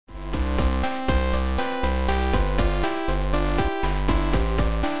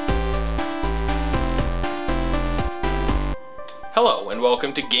and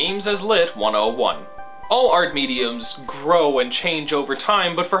welcome to Games as Lit 101. All art mediums grow and change over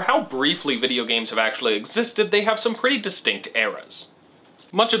time, but for how briefly video games have actually existed, they have some pretty distinct eras.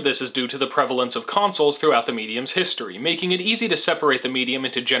 Much of this is due to the prevalence of consoles throughout the medium's history, making it easy to separate the medium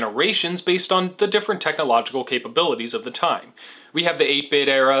into generations based on the different technological capabilities of the time. We have the 8-bit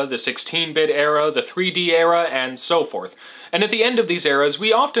era, the 16-bit era, the 3D era, and so forth. And at the end of these eras,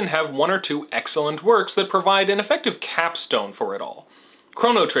 we often have one or two excellent works that provide an effective capstone for it all.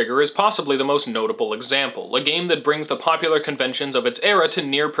 Chrono Trigger is possibly the most notable example, a game that brings the popular conventions of its era to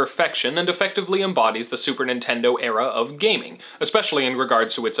near perfection and effectively embodies the Super Nintendo era of gaming, especially in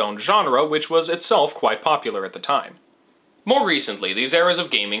regards to its own genre, which was itself quite popular at the time. More recently, these eras of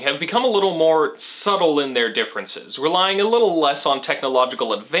gaming have become a little more subtle in their differences, relying a little less on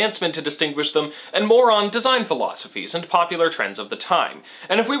technological advancement to distinguish them, and more on design philosophies and popular trends of the time.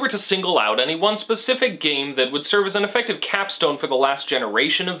 And if we were to single out any one specific game that would serve as an effective capstone for the last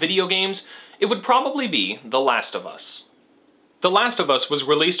generation of video games, it would probably be The Last of Us. The Last of Us was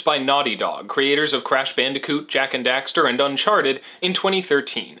released by Naughty Dog, creators of Crash Bandicoot, Jak and Daxter, and Uncharted, in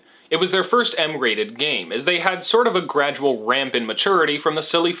 2013. It was their first M-rated game, as they had sort of a gradual ramp in maturity from the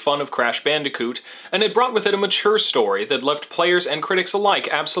silly fun of Crash Bandicoot, and it brought with it a mature story that left players and critics alike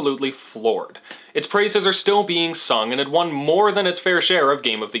absolutely floored. Its praises are still being sung, and it won more than its fair share of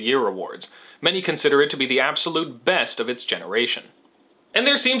Game of the Year awards. Many consider it to be the absolute best of its generation. And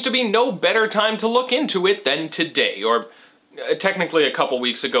there seems to be no better time to look into it than today, or technically a couple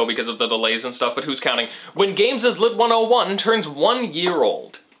weeks ago because of the delays and stuff, but who's counting, when Games as Lit 101 turns 1 year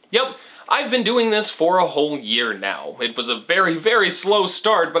old. Yep, I've been doing this for a whole year now. It was a very, very slow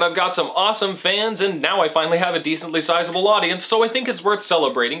start, but I've got some awesome fans, and now I finally have a decently sizable audience, so I think it's worth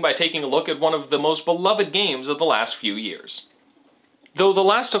celebrating by taking a look at one of the most beloved games of the last few years. Though The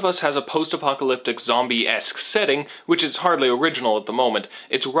Last of Us has a post-apocalyptic zombie-esque setting, which is hardly original at the moment,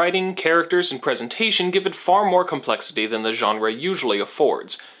 its writing, characters, and presentation give it far more complexity than the genre usually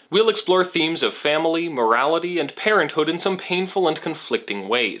affords. We'll explore themes of family, morality, and parenthood in some painful and conflicting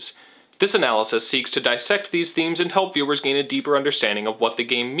ways. This analysis seeks to dissect these themes and help viewers gain a deeper understanding of what the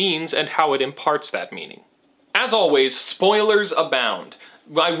game means and how it imparts that meaning. As always, spoilers abound.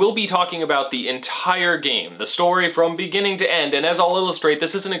 I will be talking about the entire game, the story from beginning to end, and as I'll illustrate,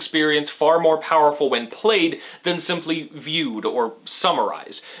 this is an experience far more powerful when played than simply viewed or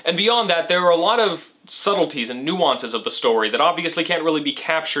summarized. And beyond that, there are a lot of subtleties and nuances of the story that obviously can't really be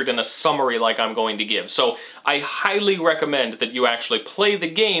captured in a summary like I'm going to give, so I highly recommend that you actually play the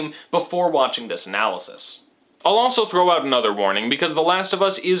game before watching this analysis. I'll also throw out another warning, because The Last of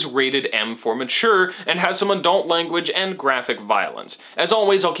Us is rated M for mature and has some adult language and graphic violence. As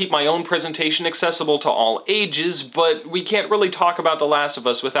always, I'll keep my own presentation accessible to all ages, but we can't really talk about The Last of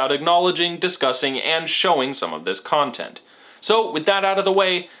Us without acknowledging, discussing, and showing some of this content. So, with that out of the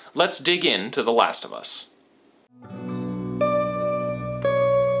way, let's dig into The Last of Us.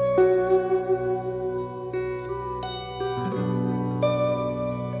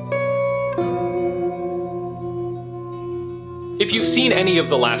 If you've seen any of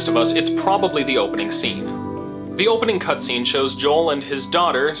The Last of Us, it's probably the opening scene. The opening cutscene shows Joel and his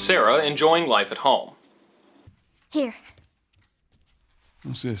daughter, Sarah, enjoying life at home. Here.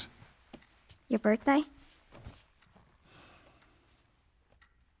 What's this? Your birthday?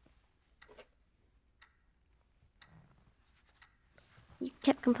 You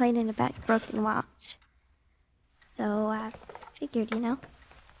kept complaining about your broken watch. So I figured, you know.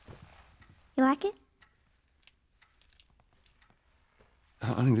 You like it?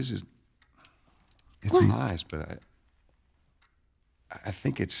 Honey, it's What? nice, but I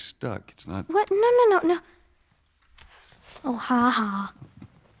think it's stuck. It's not. What? No. Oh, ha ha.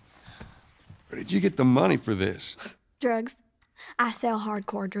 Where did you get the money for this? Drugs. I sell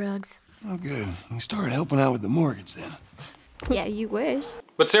hardcore drugs. Oh, good. You started helping out with the mortgage then. Yeah, you wish.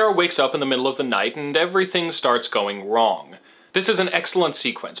 But Sarah wakes up in the middle of the night and everything starts going wrong. This is an excellent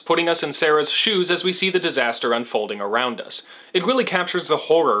sequence, putting us in Sarah's shoes as we see the disaster unfolding around us. It really captures the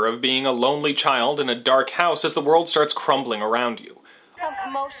horror of being a lonely child in a dark house as the world starts crumbling around you. Some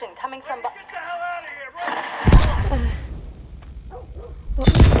commotion coming from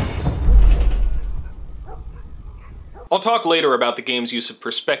I'll talk later about the game's use of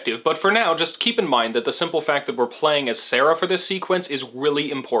perspective, but for now, just keep in mind that the simple fact that we're playing as Sarah for this sequence is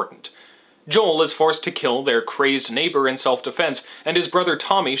really important. Joel is forced to kill their crazed neighbor in self-defense, and his brother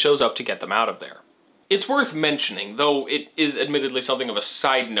Tommy shows up to get them out of there. It's worth mentioning, though it is admittedly something of a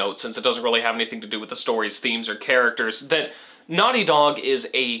side note since it doesn't really have anything to do with the story's themes or characters, that Naughty Dog is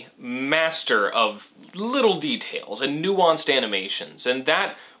a master of little details and nuanced animations, and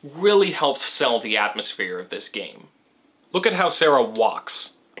that really helps sell the atmosphere of this game. Look at how Sarah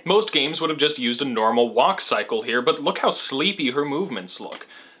walks. Most games would have just used a normal walk cycle here, but look how sleepy her movements look.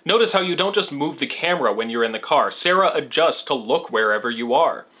 Notice how you don't just move the camera when you're in the car. Sarah adjusts to look wherever you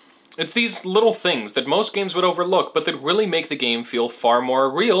are. It's these little things that most games would overlook, but that really make the game feel far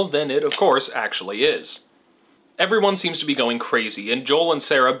more real than it, of course, actually is. Everyone seems to be going crazy, and Joel and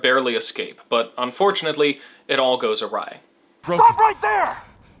Sarah barely escape, but unfortunately, it all goes awry. Stop right there!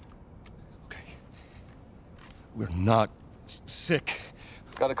 Okay. We're not sick.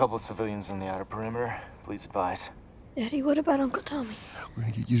 Got a couple of civilians in the outer perimeter. Please advise. Daddy, what about Uncle Tommy? We're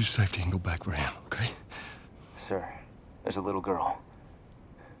gonna get you to safety and go back for him, okay? Sir, there's a little girl.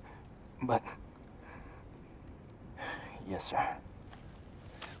 But... Yes, sir.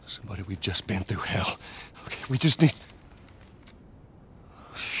 Listen, buddy, we've just been through hell. Okay, we just need...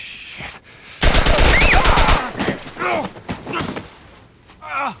 Oh, shit.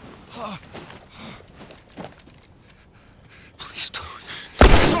 Please don't.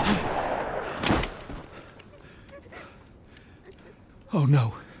 Oh,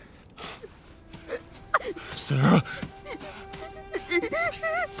 no. Sarah.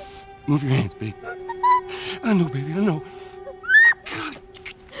 Move your hands, baby. I know, baby, I know. God.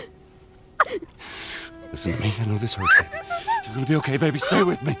 Listen to me, I know this hurts, baby. You're gonna be okay, baby. Stay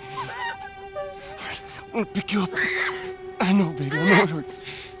with me. All right, I'm gonna pick you up. I know, baby, I know it hurts.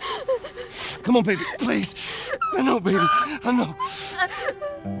 Come on, baby, please. I know, baby, I know.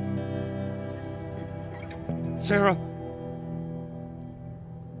 Sarah.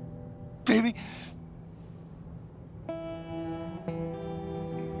 Baby.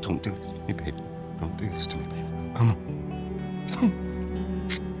 Don't do this to me, baby. Don't do this to me, baby. Come on.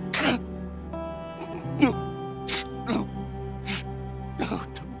 No. No. No,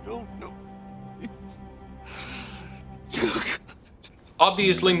 no, no. Please.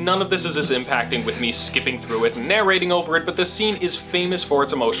 Obviously, none of this is as impacting with me skipping through it and narrating over it, but this scene is famous for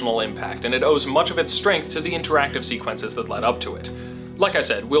its emotional impact, and it owes much of its strength to the interactive sequences that led up to it. Like I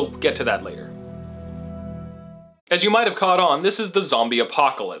said, we'll get to that later. As you might have caught on, this is the zombie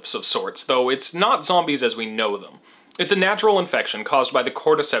apocalypse of sorts, though it's not zombies as we know them. It's a natural infection caused by the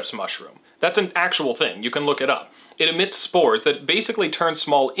cordyceps mushroom. That's an actual thing, you can look it up. It emits spores that basically turn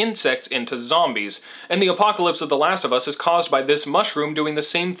small insects into zombies, and the apocalypse of The Last of Us is caused by this mushroom doing the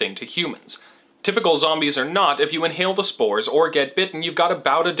same thing to humans. Typical zombies are not. If you inhale the spores or get bitten, you've got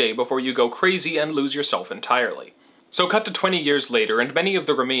about a day before you go crazy and lose yourself entirely. So cut to 20 years later, and many of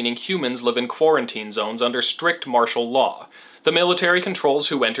the remaining humans live in quarantine zones under strict martial law. The military controls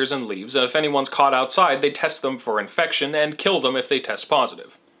who enters and leaves, and if anyone's caught outside, they test them for infection and kill them if they test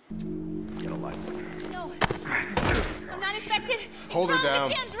positive. Get a life. No. I'm not infected. Hold her down.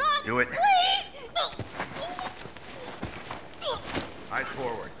 This man's wrong. Do it. Please. Eyes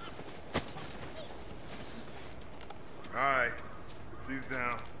forward. All right. Please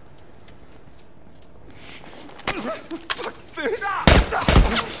down. Fuck this!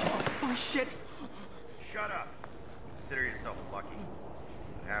 Oh, shit! Shut up. Consider yourself lucky.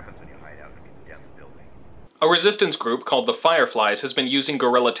 What happens when you hide out in a condemned building? A resistance group called the Fireflies has been using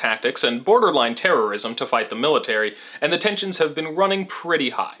guerrilla tactics and borderline terrorism to fight the military, and the tensions have been running pretty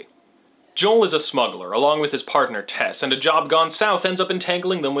high. Joel is a smuggler, along with his partner Tess, and a job gone south ends up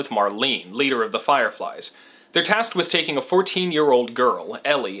entangling them with Marlene, leader of the Fireflies. They're tasked with taking a 14-year-old girl,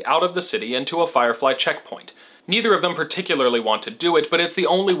 Ellie, out of the city and to a Firefly checkpoint. Neither of them particularly want to do it, but it's the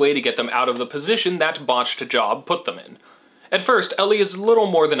only way to get them out of the position that botched job put them in. At first, Ellie is little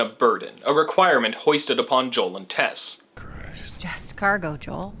more than a burden, a requirement hoisted upon Joel and Tess. Just cargo,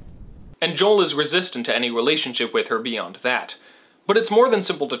 Joel. And Joel is resistant to any relationship with her beyond that. But it's more than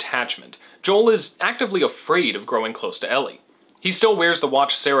simple detachment. Joel is actively afraid of growing close to Ellie. He still wears the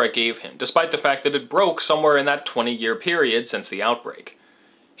watch Sarah gave him, despite the fact that it broke somewhere in that 20-year period since the outbreak.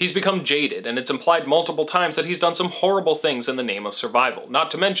 He's become jaded, and it's implied multiple times that he's done some horrible things in the name of survival,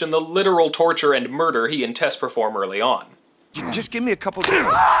 not to mention the literal torture and murder he and Tess perform early on. Just give me a couple...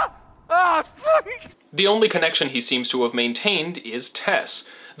 The only connection he seems to have maintained is Tess.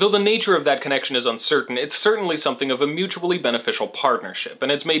 Though the nature of that connection is uncertain, it's certainly something of a mutually beneficial partnership,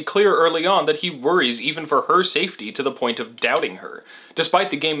 and it's made clear early on that he worries even for her safety to the point of doubting her,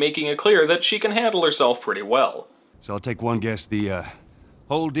 despite the game making it clear that she can handle herself pretty well. So I'll take one guess. The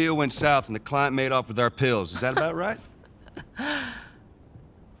whole deal went south and the client made off with our pills. Is that about right?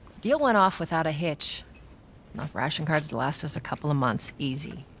 Deal went off without a hitch. Enough ration cards to last us a couple of months,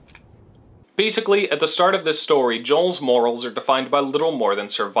 easy. Basically, at the start of this story, Joel's morals are defined by little more than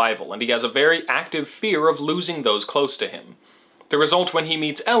survival, and he has a very active fear of losing those close to him. The result when he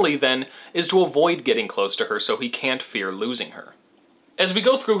meets Ellie, then, is to avoid getting close to her so he can't fear losing her. As we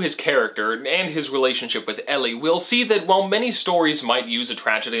go through his character and his relationship with Ellie, we'll see that while many stories might use a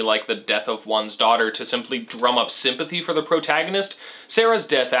tragedy like the death of one's daughter to simply drum up sympathy for the protagonist, Sarah's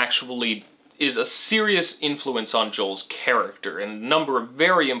death actually is a serious influence on Joel's character in a number of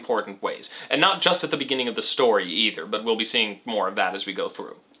very important ways, and not just at the beginning of the story either, but we'll be seeing more of that as we go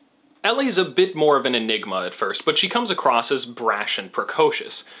through. Ellie's a bit more of an enigma at first, but she comes across as brash and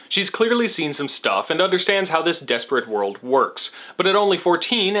precocious. She's clearly seen some stuff and understands how this desperate world works, but at only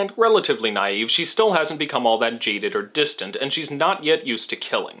 14 and relatively naive, she still hasn't become all that jaded or distant, and she's not yet used to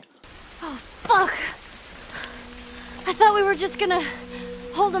killing. Oh, fuck! I thought we were just gonna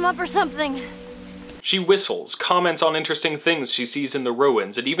hold him up or something. She whistles, comments on interesting things she sees in the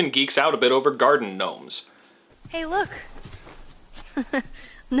ruins, and even geeks out a bit over garden gnomes. Hey, look.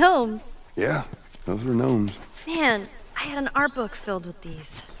 Gnomes. Yeah, those are gnomes. Man, I had an art book filled with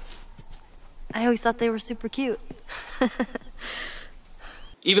these. I always thought they were super cute.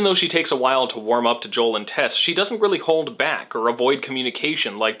 Even though she takes a while to warm up to Joel and Tess, she doesn't really hold back or avoid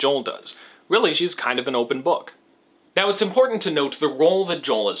communication like Joel does. Really, she's kind of an open book. Now, it's important to note the role that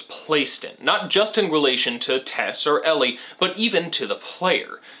Joel is placed in, not just in relation to Tess or Ellie, but even to the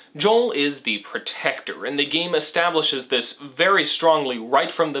player. Joel is the protector, and the game establishes this very strongly right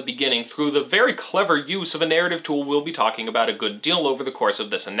from the beginning through the very clever use of a narrative tool we'll be talking about a good deal over the course of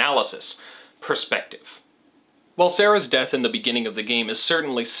this analysis: perspective. While Sarah's death in the beginning of the game is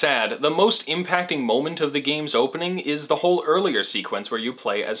certainly sad, the most impacting moment of the game's opening is the whole earlier sequence where you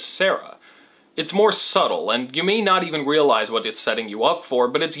play as Sarah. It's more subtle, and you may not even realize what it's setting you up for,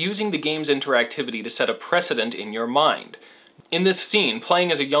 but it's using the game's interactivity to set a precedent in your mind. In this scene, playing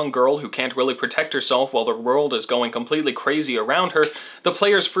as a young girl who can't really protect herself while the world is going completely crazy around her, the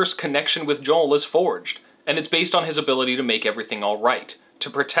player's first connection with Joel is forged, and it's based on his ability to make everything alright, to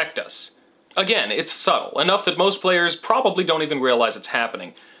protect us. Again, it's subtle, enough that most players probably don't even realize it's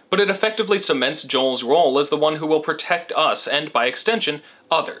happening, but it effectively cements Joel's role as the one who will protect us, and by extension,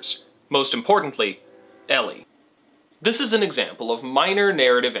 others. Most importantly, Ellie. This is an example of minor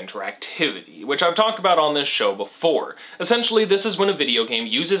narrative interactivity, which I've talked about on this show before. Essentially, this is when a video game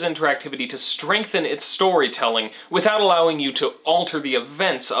uses interactivity to strengthen its storytelling without allowing you to alter the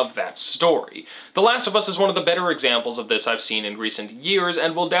events of that story. The Last of Us is one of the better examples of this I've seen in recent years,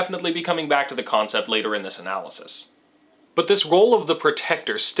 and we'll definitely be coming back to the concept later in this analysis. But this role of the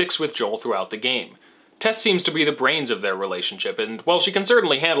protector sticks with Joel throughout the game. Tess seems to be the brains of their relationship, and while she can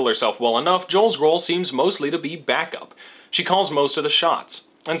certainly handle herself well enough, Joel's role seems mostly to be backup. She calls most of the shots.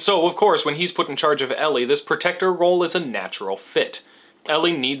 And so, of course, when he's put in charge of Ellie, this protector role is a natural fit.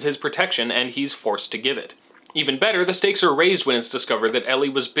 Ellie needs his protection, and he's forced to give it. Even better, the stakes are raised when it's discovered that Ellie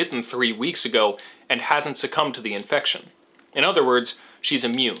was bitten 3 weeks ago and hasn't succumbed to the infection. In other words, she's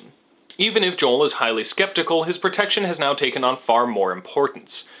immune. Even if Joel is highly skeptical, his protection has now taken on far more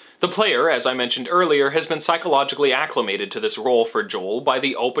importance. The player, as I mentioned earlier, has been psychologically acclimated to this role for Joel by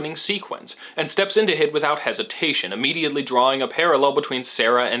the opening sequence, and steps into it without hesitation, immediately drawing a parallel between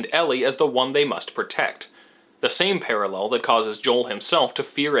Sarah and Ellie as the one they must protect. The same parallel that causes Joel himself to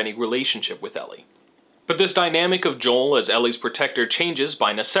fear any relationship with Ellie. But this dynamic of Joel as Ellie's protector changes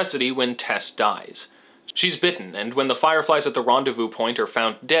by necessity when Tess dies. She's bitten, and when the Fireflies at the rendezvous point are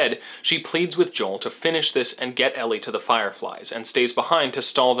found dead, she pleads with Joel to finish this and get Ellie to the Fireflies, and stays behind to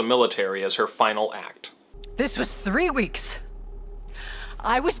stall the military as her final act. This was 3 weeks.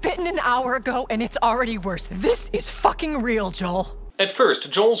 I was bitten an hour ago, and it's already worse. This is fucking real, Joel. At first,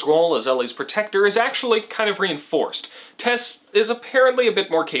 Joel's role as Ellie's protector is actually kind of reinforced. Tess is apparently a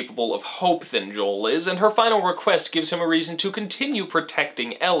bit more capable of hope than Joel is, and her final request gives him a reason to continue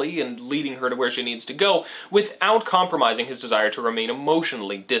protecting Ellie and leading her to where she needs to go, without compromising his desire to remain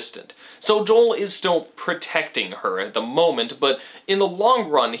emotionally distant. So Joel is still protecting her at the moment, but in the long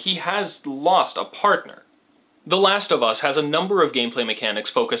run, he has lost a partner. The Last of Us has a number of gameplay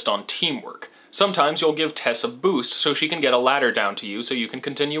mechanics focused on teamwork. Sometimes you'll give Tess a boost so she can get a ladder down to you so you can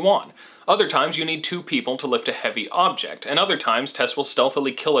continue on. Other times you need 2 people to lift a heavy object, and other times Tess will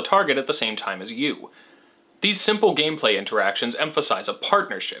stealthily kill a target at the same time as you. These simple gameplay interactions emphasize a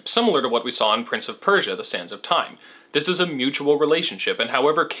partnership, similar to what we saw in Prince of Persia: The Sands of Time. This is a mutual relationship, and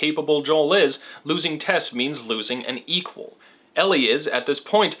however capable Joel is, losing Tess means losing an equal. Ellie is, at this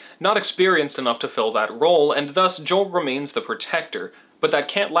point, not experienced enough to fill that role, and thus Joel remains the protector, but that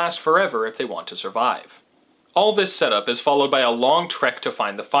can't last forever if they want to survive. All this setup is followed by a long trek to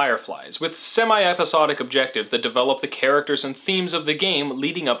find the Fireflies, with semi-episodic objectives that develop the characters and themes of the game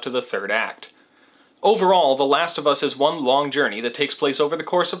leading up to the 3rd act. Overall, The Last of Us is one long journey that takes place over the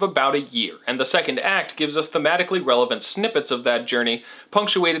course of about a year, and the 2nd act gives us thematically relevant snippets of that journey,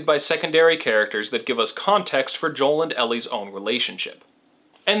 punctuated by secondary characters that give us context for Joel and Ellie's own relationship.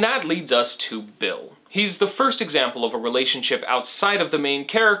 And that leads us to Bill. He's the first example of a relationship outside of the main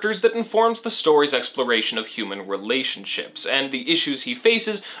characters that informs the story's exploration of human relationships, and the issues he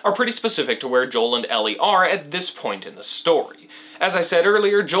faces are pretty specific to where Joel and Ellie are at this point in the story. As I said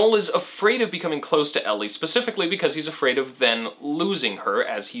earlier, Joel is afraid of becoming close to Ellie, specifically because he's afraid of then losing her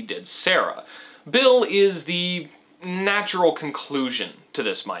as he did Sarah. Bill is the natural conclusion to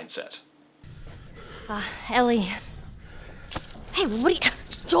this mindset. Ellie. Hey, what are you...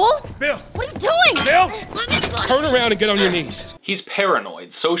 Joel? Bill! What are you doing? Bill! Turn around and get on your knees. He's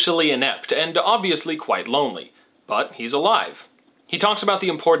paranoid, socially inept, and obviously quite lonely. But he's alive. He talks about the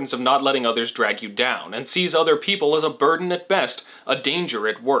importance of not letting others drag you down, and sees other people as a burden at best, a danger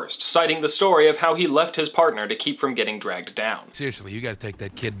at worst, citing the story of how he left his partner to keep from getting dragged down. Seriously, you gotta take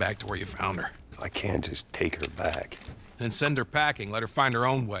that kid back to where you found her. I can't just take her back. Then send her packing, let her find her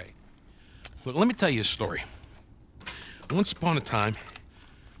own way. Look, let me tell you a story. Once upon a time,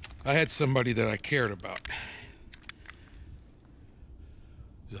 I had somebody that I cared about.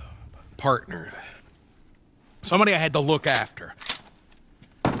 A partner. Somebody I had to look after.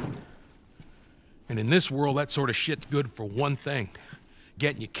 And in this world, that sort of shit's good for one thing.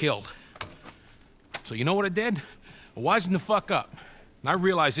 Getting you killed. So you know what I did? I wisened the fuck up. And I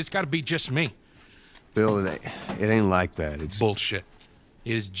realized it's gotta be just me. Bill, it ain't like that. It's Bullshit.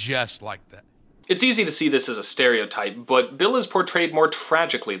 It is just like that. It's easy to see this as a stereotype, but Bill is portrayed more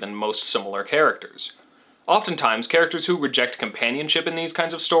tragically than most similar characters. Oftentimes, characters who reject companionship in these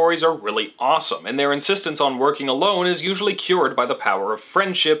kinds of stories are really awesome, and their insistence on working alone is usually cured by the power of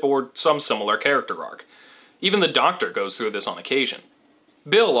friendship or some similar character arc. Even the Doctor goes through this on occasion.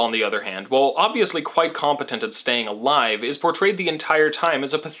 Bill, on the other hand, while obviously quite competent at staying alive, is portrayed the entire time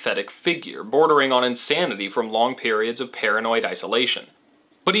as a pathetic figure, bordering on insanity from long periods of paranoid isolation.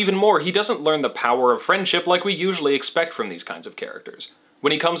 But even more, he doesn't learn the power of friendship like we usually expect from these kinds of characters.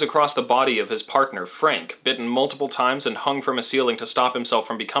 When he comes across the body of his partner, Frank, bitten multiple times and hung from a ceiling to stop himself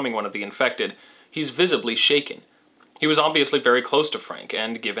from becoming one of the infected, he's visibly shaken. He was obviously very close to Frank,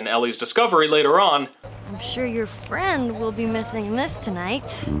 and given Ellie's discovery later on... I'm sure your friend will be missing this tonight.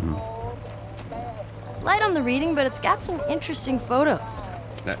 It's light on the reading, but it's got some interesting photos.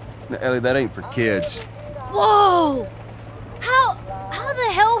 Now, Ellie, that ain't for kids. Whoa! How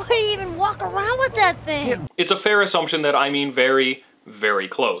the hell would he even walk around with that thing? It's a fair assumption that I mean very, very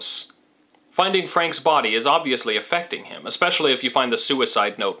close. Finding Frank's body is obviously affecting him, especially if you find the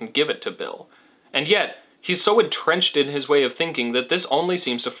suicide note and give it to Bill. And yet, he's so entrenched in his way of thinking that this only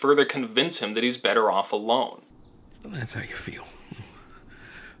seems to further convince him that he's better off alone. Well, that's how you feel.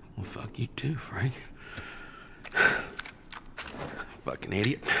 Well, fuck you too, Frank. Fucking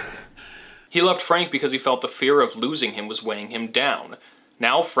idiot. He left Frank because he felt the fear of losing him was weighing him down.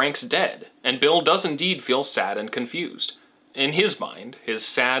 Now Frank's dead, and Bill does indeed feel sad and confused. In his mind, his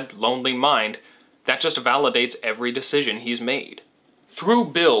sad, lonely mind, that just validates every decision he's made. Through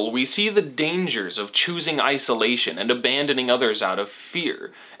Bill, we see the dangers of choosing isolation and abandoning others out of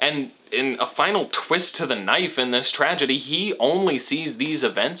fear. And in a final twist to the knife in this tragedy, he only sees these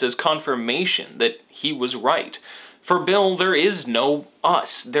events as confirmation that he was right. For Bill, there is no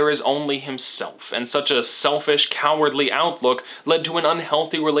us, there is only himself, and such a selfish, cowardly outlook led to an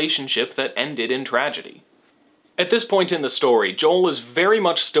unhealthy relationship that ended in tragedy. At this point in the story, Joel is very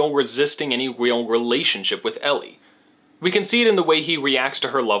much still resisting any real relationship with Ellie. We can see it in the way he reacts to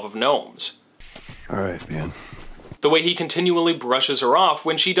her love of gnomes. Alright, man. The way he continually brushes her off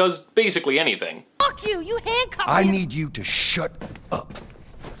when she does basically anything. Fuck you! You handcuffed me! I need you to shut up.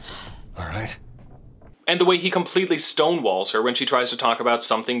 Alright? And the way he completely stonewalls her when she tries to talk about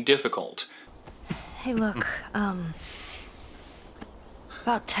something difficult. Hey, look,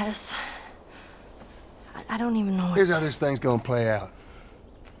 about Tess. I don't even know what... Here's how this thing's gonna play out.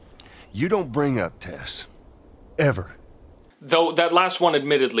 You don't bring up Tess. Ever. Though that last one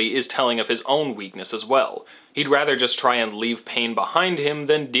admittedly is telling of his own weakness as well. He'd rather just try and leave pain behind him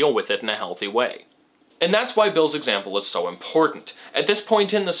than deal with it in a healthy way. And that's why Bill's example is so important. At this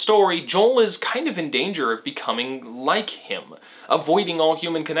point in the story, Joel is kind of in danger of becoming like him, avoiding all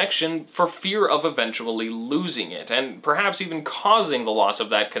human connection for fear of eventually losing it, and perhaps even causing the loss of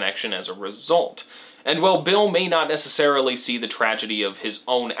that connection as a result. And while Bill may not necessarily see the tragedy of his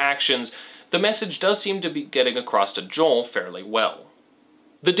own actions, the message does seem to be getting across to Joel fairly well.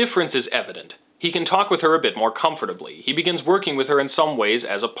 The difference is evident. He can talk with her a bit more comfortably. He begins working with her in some ways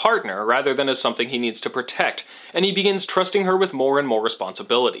as a partner rather than as something he needs to protect, and he begins trusting her with more and more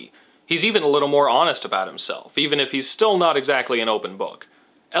responsibility. He's even a little more honest about himself, even if he's still not exactly an open book.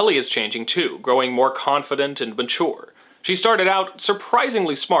 Ellie is changing too, growing more confident and mature. She started out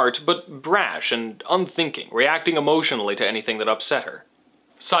surprisingly smart, but brash and unthinking, reacting emotionally to anything that upset her.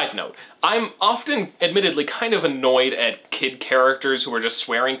 Side note, I'm often, admittedly, kind of annoyed at kid characters who are just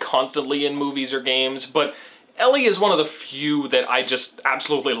swearing constantly in movies or games, but Ellie is one of the few that I just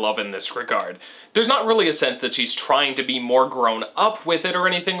absolutely love in this regard. There's not really a sense that she's trying to be more grown up with it or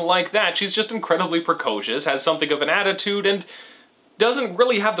anything like that. She's just incredibly precocious, has something of an attitude, and doesn't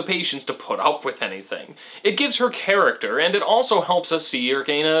really have the patience to put up with anything. It gives her character, and it also helps us see her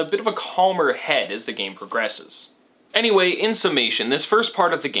gain a bit of a calmer head as the game progresses. Anyway, in summation, this first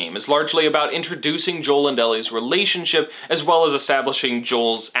part of the game is largely about introducing Joel and Ellie's relationship, as well as establishing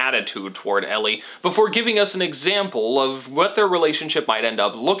Joel's attitude toward Ellie, before giving us an example of what their relationship might end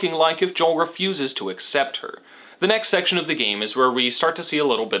up looking like if Joel refuses to accept her. The next section of the game is where we start to see a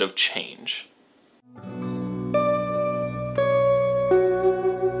little bit of change.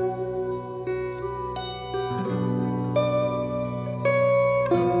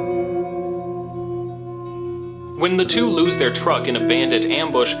 When the two lose their truck in a bandit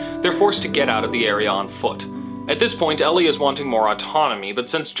ambush, they're forced to get out of the area on foot. At this point, Ellie is wanting more autonomy, but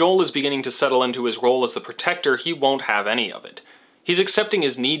since Joel is beginning to settle into his role as the protector, he won't have any of it. He's accepting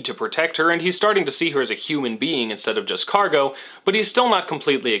his need to protect her, and he's starting to see her as a human being instead of just cargo, but he's still not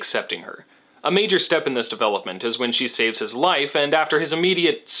completely accepting her. A major step in this development is when she saves his life, and after his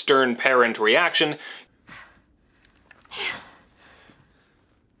immediate, stern parent reaction,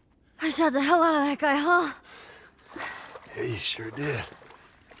 I shot the hell out of that guy, huh? Yeah, you sure did.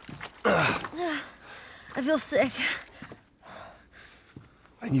 I feel sick.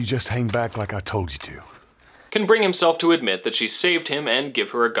 And you just hang back like I told you to. can bring himself to admit that she saved him and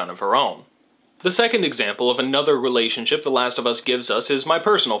give her a gun of her own. The second example of another relationship The Last of Us gives us is my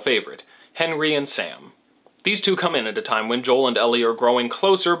personal favorite, Henry and Sam. These two come in at a time when Joel and Ellie are growing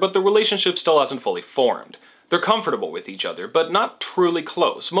closer, but the relationship still hasn't fully formed. They're comfortable with each other, but not truly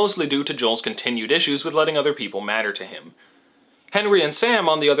close, mostly due to Joel's continued issues with letting other people matter to him. Henry and Sam,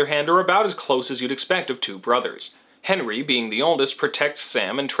 on the other hand, are about as close as you'd expect of two brothers. Henry, being the oldest, protects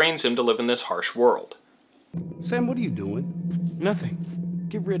Sam and trains him to live in this harsh world. Sam, what are you doing? Nothing.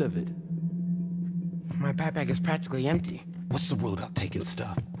 Get rid of it. My backpack is practically empty. What's the rule about taking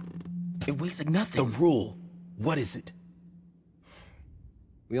stuff? It weighs like nothing. The rule. What is it?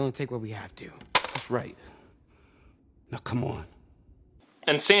 We only take what we have to. That's right. Now come on.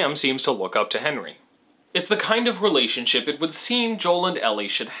 And Sam seems to look up to Henry. It's the kind of relationship it would seem Joel and Ellie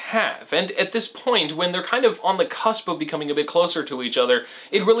should have, and at this point, when they're kind of on the cusp of becoming a bit closer to each other,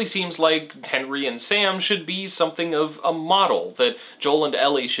 it really seems like Henry and Sam should be something of a model that Joel and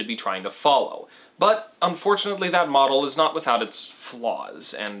Ellie should be trying to follow. But, unfortunately, that model is not without its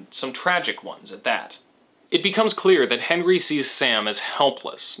flaws, and some tragic ones at that. It becomes clear that Henry sees Sam as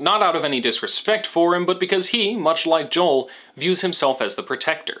helpless, not out of any disrespect for him, but because he, much like Joel, views himself as the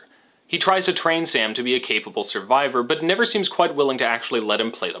protector. He tries to train Sam to be a capable survivor, but never seems quite willing to actually let him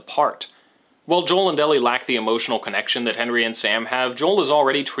play the part. While Joel and Ellie lack the emotional connection that Henry and Sam have, Joel is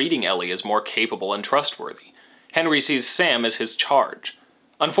already treating Ellie as more capable and trustworthy. Henry sees Sam as his charge.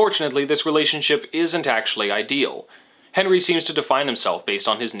 Unfortunately, this relationship isn't actually ideal. Henry seems to define himself based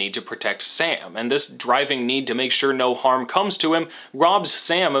on his need to protect Sam, and this driving need to make sure no harm comes to him robs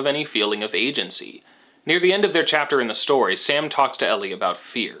Sam of any feeling of agency. Near the end of their chapter in the story, Sam talks to Ellie about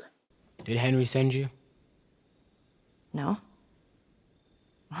fear. Did Henry send you? No.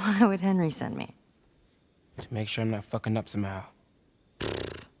 Why would Henry send me? To make sure I'm not fucking up somehow.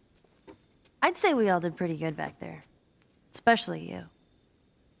 I'd say we all did pretty good back there. Especially you.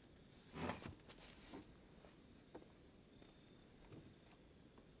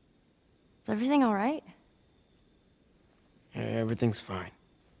 Is everything all right? Yeah, everything's fine.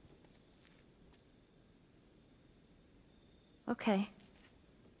 Okay.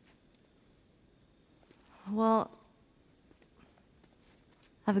 Well,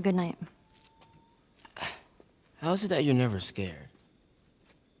 have a good night. How is it that you're never scared?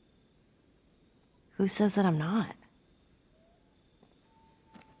 Who says that I'm not?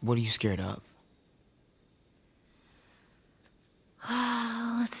 What are you scared of?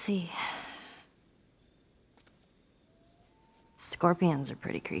 Let's see. Scorpions are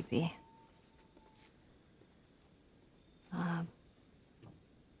pretty creepy.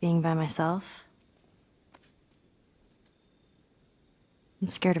 Being by myself. I'm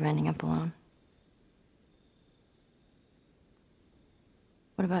scared of ending up alone.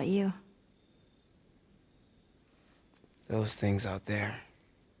 What about you? Those things out there.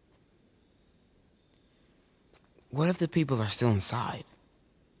 What if the people are still inside?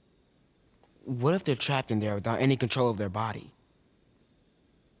 What if they're trapped in there without any control of their body?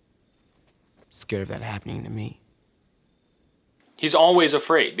 Scared of that happening to me. He's always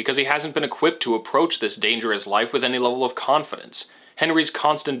afraid because he hasn't been equipped to approach this dangerous life with any level of confidence. Henry's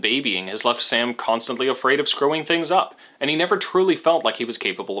constant babying has left Sam constantly afraid of screwing things up, and he never truly felt like he was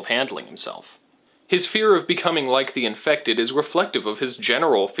capable of handling himself. His fear of becoming like the infected is reflective of his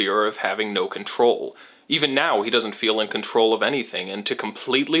general fear of having no control. Even now, he doesn't feel in control of anything, and to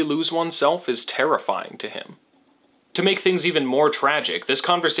completely lose oneself is terrifying to him. To make things even more tragic, this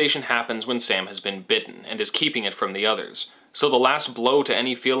conversation happens when Sam has been bitten, and is keeping it from the others. So the last blow to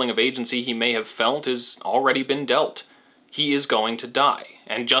any feeling of agency he may have felt has already been dealt. He is going to die,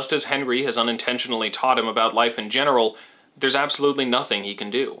 and just as Henry has unintentionally taught him about life in general, there's absolutely nothing he can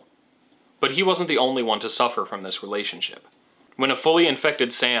do. But he wasn't the only one to suffer from this relationship. When a fully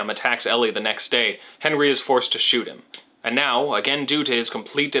infected Sam attacks Ellie the next day, Henry is forced to shoot him. And now, again due to his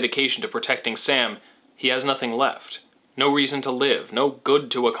complete dedication to protecting Sam, he has nothing left. No reason to live, no good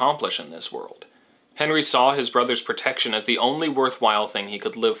to accomplish in this world. Henry saw his brother's protection as the only worthwhile thing he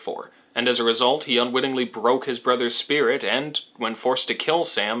could live for, and as a result, he unwittingly broke his brother's spirit and, when forced to kill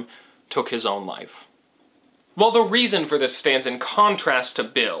Sam, took his own life. While the reason for this stands in contrast to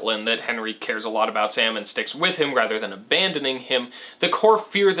Bill, in that Henry cares a lot about Sam and sticks with him rather than abandoning him, the core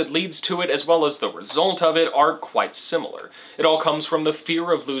fear that leads to it, as well as the result of it, are quite similar. It all comes from the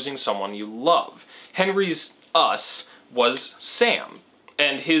fear of losing someone you love. Henry's us was Sam,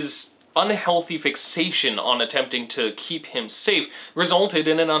 and his unhealthy fixation on attempting to keep him safe resulted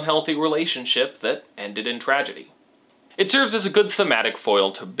in an unhealthy relationship that ended in tragedy. It serves as a good thematic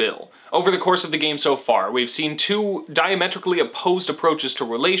foil to Bill. Over the course of the game so far, we've seen two diametrically opposed approaches to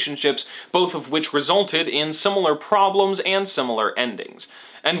relationships, both of which resulted in similar problems and similar endings.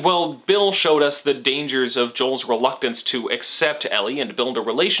 And while Bill showed us the dangers of Joel's reluctance to accept Ellie and build a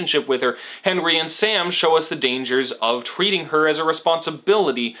relationship with her, Henry and Sam show us the dangers of treating her as a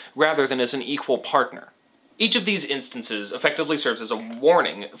responsibility rather than as an equal partner. Each of these instances effectively serves as a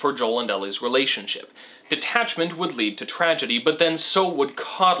warning for Joel and Ellie's relationship. Detachment would lead to tragedy, but then so would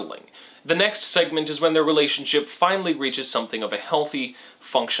coddling. The next segment is when their relationship finally reaches something of a healthy,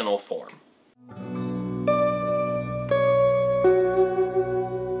 functional form.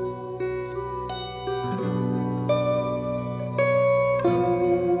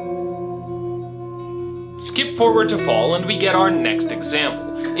 Skip forward to fall and we get our next example.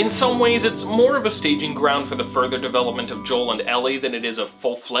 In some ways, it's more of a staging ground for the further development of Joel and Ellie than it is a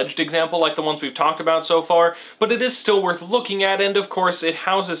full-fledged example like the ones we've talked about so far, but it is still worth looking at, and of course it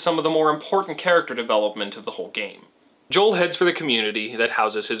houses some of the more important character development of the whole game. Joel heads for the community that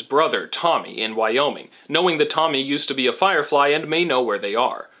houses his brother, Tommy, in Wyoming, knowing that Tommy used to be a Firefly and may know where they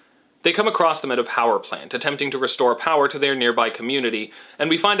are. They come across them at a power plant, attempting to restore power to their nearby community, and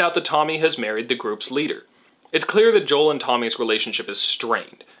we find out that Tommy has married the group's leader. It's clear that Joel and Tommy's relationship is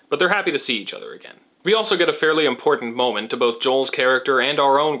strained, but they're happy to see each other again. We also get a fairly important moment to both Joel's character and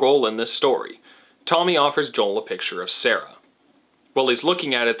our own role in this story. Tommy offers Joel a picture of Sarah. While he's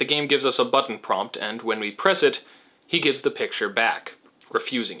looking at it, the game gives us a button prompt, and when we press it, he gives the picture back,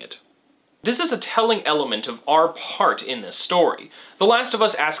 refusing it. This is a telling element of our part in this story. The Last of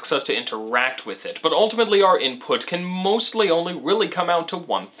Us asks us to interact with it, but ultimately our input can mostly only really come out to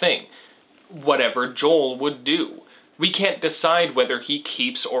one thing: whatever Joel would do. We can't decide whether he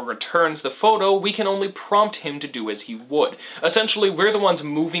keeps or returns the photo, we can only prompt him to do as he would. Essentially, we're the ones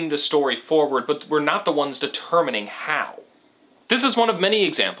moving the story forward, but we're not the ones determining how. This is one of many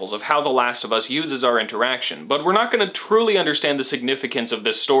examples of how The Last of Us uses our interaction, but we're not going to truly understand the significance of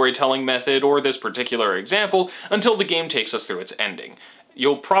this storytelling method or this particular example until the game takes us through its ending.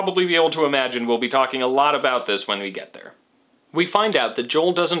 You'll probably be able to imagine we'll be talking a lot about this when we get there. We find out that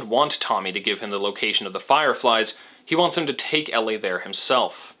Joel doesn't want Tommy to give him the location of the Fireflies, he wants him to take Ellie there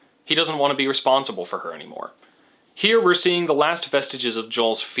himself. He doesn't want to be responsible for her anymore. Here we're seeing the last vestiges of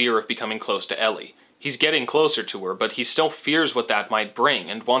Joel's fear of becoming close to Ellie. He's getting closer to her, but he still fears what that might bring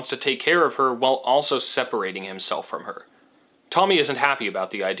and wants to take care of her while also separating himself from her. Tommy isn't happy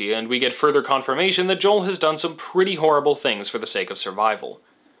about the idea, and we get further confirmation that Joel has done some pretty horrible things for the sake of survival.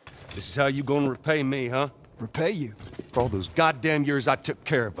 This is how you gonna repay me, huh? Repay you? For all those goddamn years I took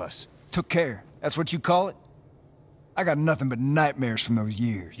care of us. Took care? That's what you call it? I got nothing but nightmares from those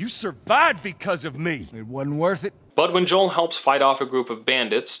years. You survived because of me! It wasn't worth it? But when Joel helps fight off a group of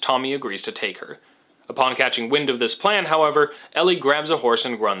bandits, Tommy agrees to take her. Upon catching wind of this plan, however, Ellie grabs a horse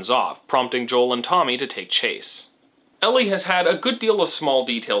and runs off, prompting Joel and Tommy to take chase. Ellie has had a good deal of small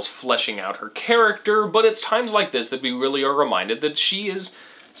details fleshing out her character, but it's times like this that we really are reminded that she is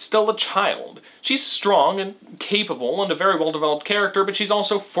still a child. She's strong and capable and a very well-developed character, but she's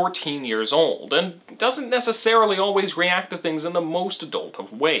also 14 years old, and doesn't necessarily always react to things in the most adult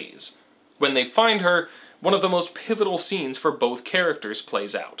of ways. When they find her, one of the most pivotal scenes for both characters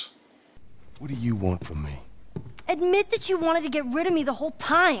plays out. What do you want from me? Admit that you wanted to get rid of me the whole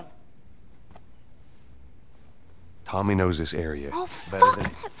time. Tommy knows this area. Oh, fuck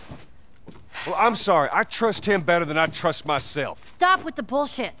that. Well, I'm sorry. I trust him better than I trust myself. Stop with the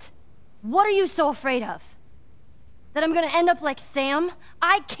bullshit. What are you so afraid of? That I'm gonna end up like Sam?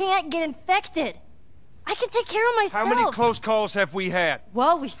 I can't get infected. I can take care of myself. How many close calls have we had?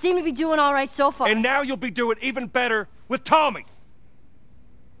 Well, we seem to be doing all right so far. And now you'll be doing even better with Tommy.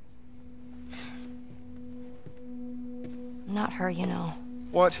 Not her, you know.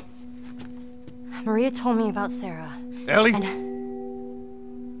 What? Maria told me about Sarah. Ellie? And...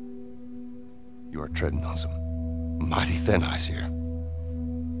 You are treading on some mighty thin ice here.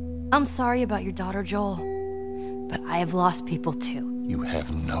 I'm sorry about your daughter, Joel. But I have lost people too. You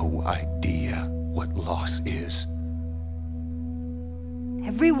have no idea what loss is.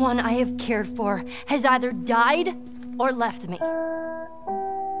 Everyone I have cared for has either died or left me.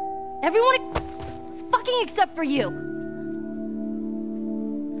 Everyone fucking except for you.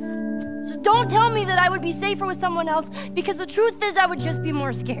 So don't tell me that I would be safer with someone else, because the truth is I would just be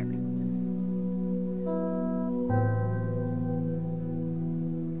more scared.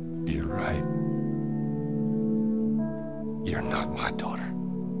 You're right. You're not my daughter.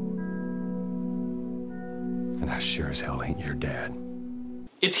 And I sure as hell ain't your dad.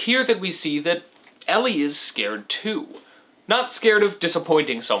 It's here that we see that Ellie is scared too. Not scared of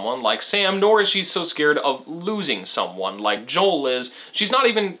disappointing someone like Sam, nor is she so scared of losing someone like Joel is. She's not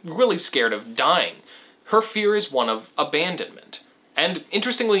even really scared of dying. Her fear is one of abandonment. And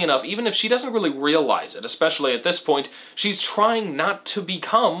interestingly enough, even if she doesn't really realize it, especially at this point, she's trying not to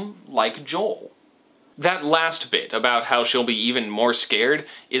become like Joel. That last bit about how she'll be even more scared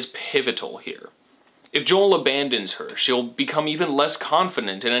is pivotal here. If Joel abandons her, she'll become even less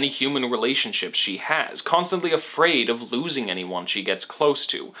confident in any human relationships she has, constantly afraid of losing anyone she gets close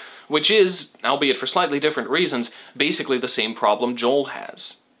to, which is, albeit for slightly different reasons, basically the same problem Joel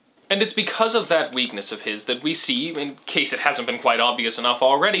has. And it's because of that weakness of his that we see, in case it hasn't been quite obvious enough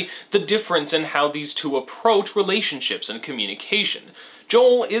already, the difference in how these two approach relationships and communication.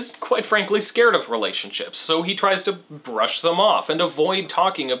 Joel is, quite frankly, scared of relationships, so he tries to brush them off and avoid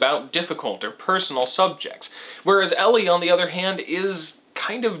talking about difficult or personal subjects, whereas Ellie, on the other hand, is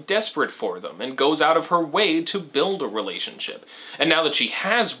kind of desperate for them and goes out of her way to build a relationship. And now that she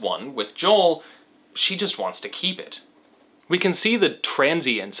has one with Joel, she just wants to keep it. We can see the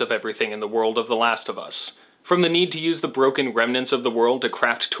transience of everything in the world of The Last of Us. From the need to use the broken remnants of the world to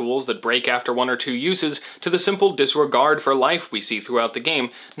craft tools that break after one or two uses, to the simple disregard for life we see throughout the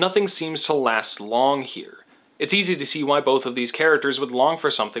game, nothing seems to last long here. It's easy to see why both of these characters would long for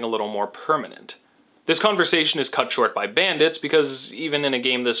something a little more permanent. This conversation is cut short by bandits, because even in a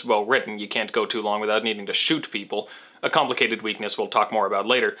game this well written, you can't go too long without needing to shoot people, a complicated weakness we'll talk more about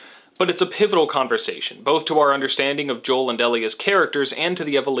later. But it's a pivotal conversation, both to our understanding of Joel and Ellie as characters and to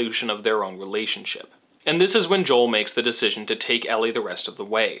the evolution of their own relationship. And this is when Joel makes the decision to take Ellie the rest of the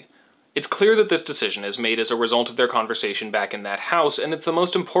way. It's clear that this decision is made as a result of their conversation back in that house, and it's the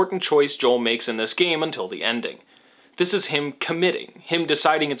most important choice Joel makes in this game until the ending. This is him committing, him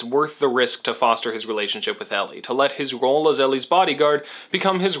deciding it's worth the risk to foster his relationship with Ellie, to let his role as Ellie's bodyguard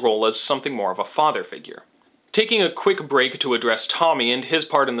become his role as something more of a father figure. Taking a quick break to address Tommy and his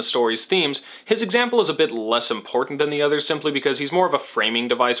part in the story's themes, his example is a bit less important than the others simply because he's more of a framing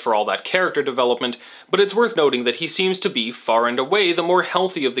device for all that character development, but it's worth noting that he seems to be, far and away, the more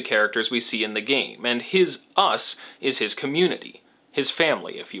healthy of the characters we see in the game, and his us is his community. His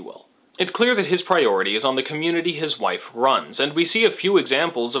family, if you will. It's clear that his priority is on the community his wife runs, and we see a few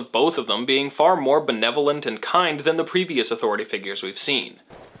examples of both of them being far more benevolent and kind than the previous authority figures we've seen.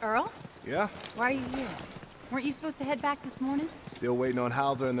 Earl? Yeah? Why are you here? Weren't you supposed to head back this morning? Still waiting on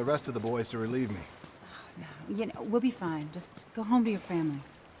Hauser and the rest of the boys to relieve me. Oh, no, you know, we'll be fine. Just go home to your family.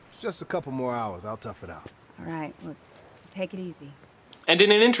 It's just a couple more hours. I'll tough it out. All right, look, take it easy. And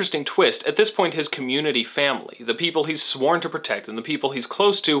in an interesting twist, at this point his community family, the people he's sworn to protect and the people he's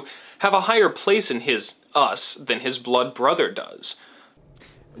close to, have a higher place in his us than his blood brother does.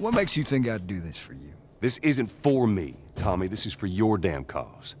 What makes you think I'd do this for you? This isn't for me, Tommy. This is for your damn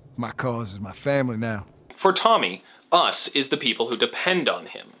cause. My cause is my family now. For Tommy, us is the people who depend on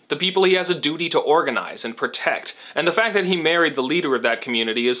him, the people he has a duty to organize and protect, and the fact that he married the leader of that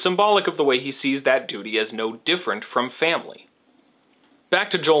community is symbolic of the way he sees that duty as no different from family.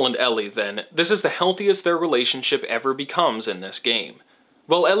 Back to Joel and Ellie then, this is the healthiest their relationship ever becomes in this game.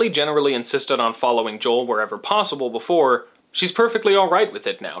 While Ellie generally insisted on following Joel wherever possible before, She's perfectly alright with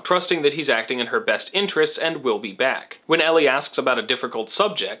it now, trusting that he's acting in her best interests and will be back. When Ellie asks about a difficult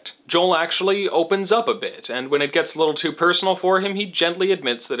subject, Joel actually opens up a bit, and when it gets a little too personal for him, he gently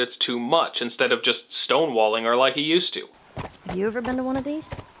admits that it's too much, instead of just stonewalling her like he used to. Have you ever been to one of these?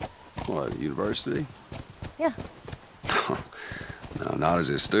 What, university? Yeah. No, not as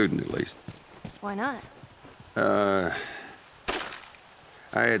a student, at least. Why not? I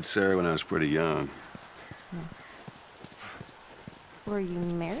had Sarah when I was pretty young. Were you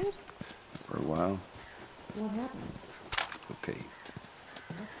married? For a while. What happened? Okay.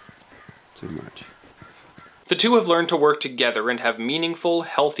 Too much. The two have learned to work together and have meaningful,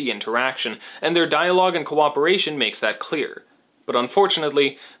 healthy interaction, and their dialogue and cooperation makes that clear. But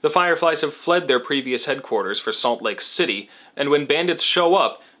unfortunately, the Fireflies have fled their previous headquarters for Salt Lake City, and when bandits show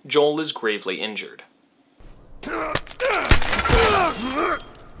up, Joel is gravely injured.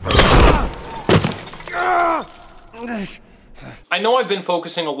 I know I've been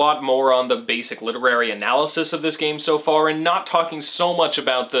focusing a lot more on the basic literary analysis of this game so far and not talking so much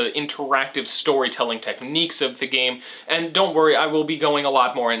about the interactive storytelling techniques of the game, and don't worry, I will be going a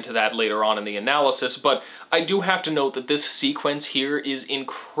lot more into that later on in the analysis, but I do have to note that this sequence here is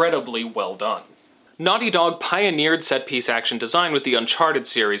incredibly well done. Naughty Dog pioneered set-piece action design with the Uncharted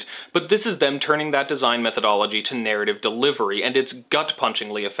series, but this is them turning that design methodology to narrative delivery, and it's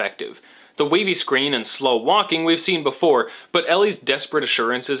gut-punchingly effective. The wavy screen and slow walking we've seen before, but Ellie's desperate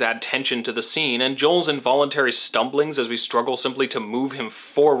assurances add tension to the scene, and Joel's involuntary stumblings as we struggle simply to move him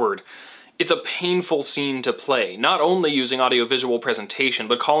forward. It's a painful scene to play, not only using audiovisual presentation,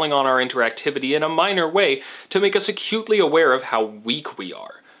 but calling on our interactivity in a minor way to make us acutely aware of how weak we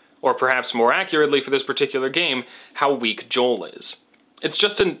are. Or perhaps more accurately for this particular game, how weak Joel is. It's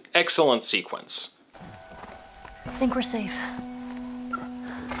just an excellent sequence. I think we're safe.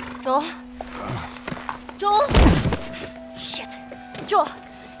 Joel? Joel? Shit. Joel,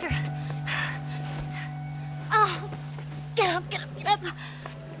 here. Oh, get up, get up, get up.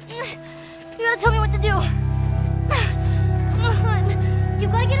 You gotta tell me what to do. Come on. You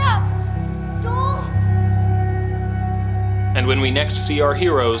gotta get up. Joel? And when we next see our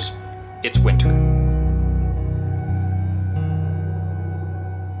heroes, it's winter.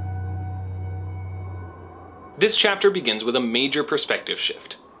 This chapter begins with a major perspective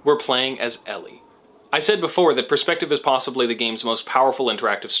shift. We're playing as Ellie. I said before that perspective is possibly the game's most powerful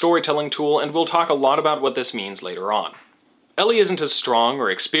interactive storytelling tool, and we'll talk a lot about what this means later on. Ellie isn't as strong or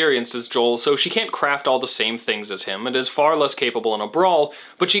experienced as Joel, so she can't craft all the same things as him, and is far less capable in a brawl,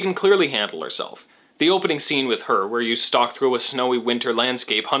 but she can clearly handle herself. The opening scene with her, where you stalk through a snowy winter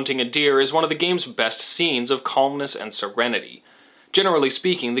landscape hunting a deer, is one of the game's best scenes of calmness and serenity. Generally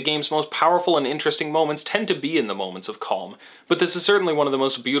speaking, the game's most powerful and interesting moments tend to be in the moments of calm, but this is certainly one of the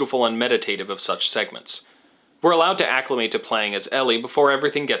most beautiful and meditative of such segments. We're allowed to acclimate to playing as Ellie before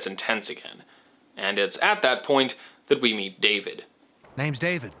everything gets intense again. And it's at that point that we meet David. Name's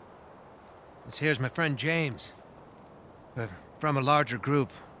David. This here's my friend James. We're from a larger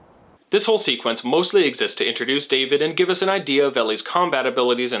group. This whole sequence mostly exists to introduce David and give us an idea of Ellie's combat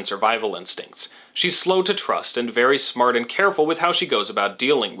abilities and survival instincts. She's slow to trust and very smart and careful with how she goes about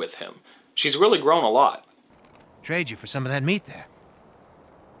dealing with him. She's really grown a lot. Trade you for some of that meat there.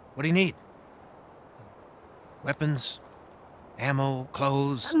 What do you need? Weapons? Ammo?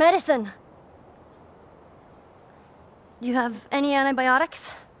 Clothes? Medicine. Do you have any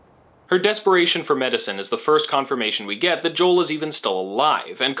antibiotics? Her desperation for medicine is the first confirmation we get that Joel is even still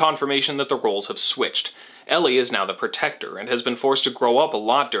alive, and confirmation that the roles have switched. Ellie is now the protector, and has been forced to grow up a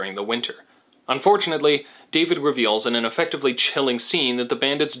lot during the winter. Unfortunately, David reveals in an effectively chilling scene that the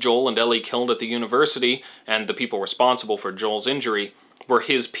bandits Joel and Ellie killed at the university, and the people responsible for Joel's injury, were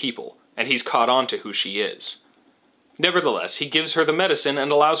his people, and he's caught on to who she is. Nevertheless, he gives her the medicine and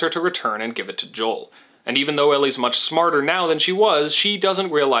allows her to return and give it to Joel. And even though Ellie's much smarter now than she was, she doesn't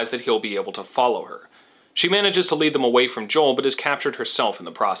realize that he'll be able to follow her. She manages to lead them away from Joel, but is captured herself in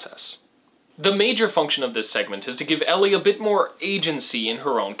the process. The major function of this segment is to give Ellie a bit more agency in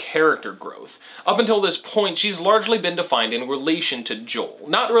her own character growth. Up until this point, she's largely been defined in relation to Joel.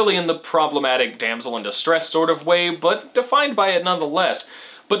 Not really in the problematic damsel in distress sort of way, but defined by it nonetheless.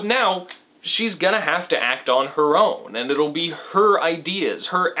 But now, she's gonna have to act on her own, and it'll be her ideas,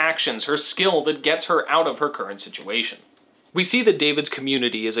 her actions, her skill that gets her out of her current situation. We see that David's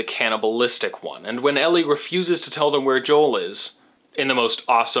community is a cannibalistic one, and when Ellie refuses to tell them where Joel is, in the most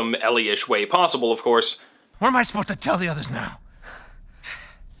awesome Ellie-ish way possible, of course. What am I supposed to tell the others now?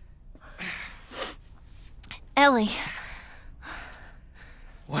 Ellie.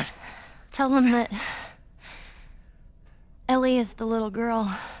 What? Tell them that Ellie is the little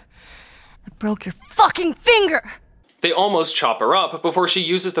girl that broke your fucking finger! They almost chop her up before she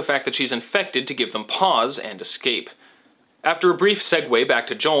uses the fact that she's infected to give them pause and escape. After a brief segue back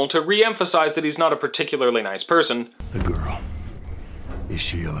to Joel to re-emphasize that he's not a particularly nice person. The girl. Is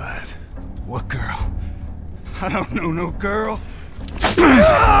she alive? What girl? I don't know no girl.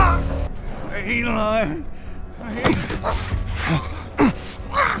 I ain't alive. I ain't...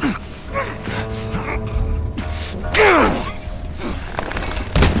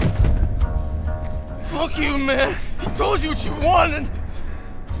 Fuck you, man. He told you what you wanted.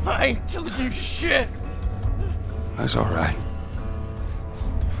 I ain't telling you shit. That's all right.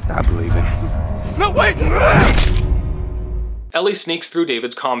 I believe it. No, wait! Ellie sneaks through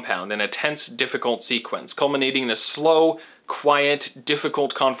David's compound in a tense, difficult sequence, culminating in a slow, quiet,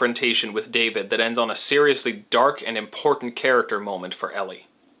 difficult confrontation with David that ends on a seriously dark and important character moment for Ellie.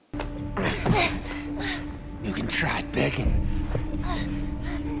 You can try begging.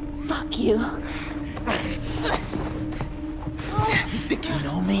 Fuck you. You think you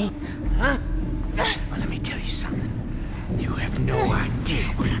know me? Huh? Well, let me tell you something. You have no idea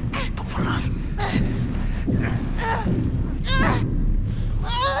what I'm capable of.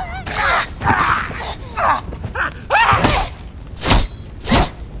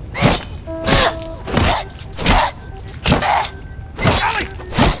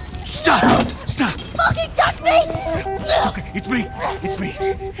 Stop! Stop! Fucking touch me! It's okay. It's me. It's me.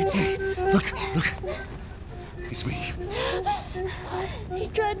 It's me. Look. It's me. He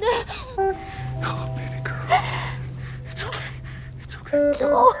tried to... Oh, baby girl. It's okay. It's okay.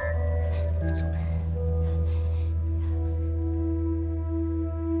 No. It's okay.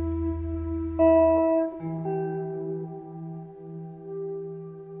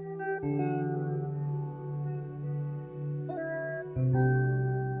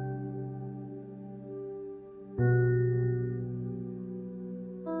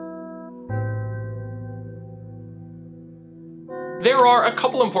 There are a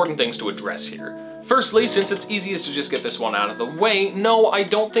couple important things to address here. Firstly, since it's easiest to just get this one out of the way, no, I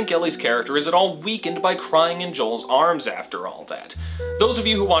don't think Ellie's character is at all weakened by crying in Joel's arms after all that. Those of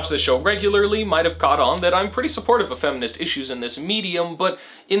you who watch this show regularly might have caught on that I'm pretty supportive of feminist issues in this medium, but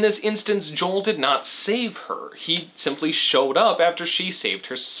in this instance, Joel did not save her. He simply showed up after she saved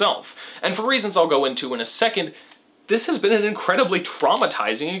herself. And for reasons I'll go into in a second, this has been an incredibly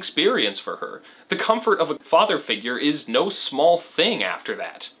traumatizing experience for her. The comfort of a father figure is no small thing after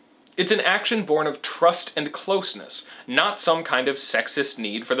that. It's an action born of trust and closeness, not some kind of sexist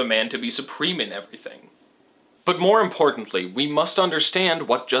need for the man to be supreme in everything. But more importantly, we must understand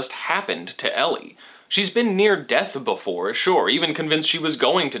what just happened to Ellie. She's been near death before, sure, even convinced she was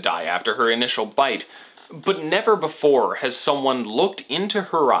going to die after her initial bite, but never before has someone looked into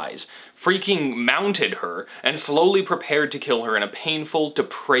her eyes, freaking mounted her, and slowly prepared to kill her in a painful,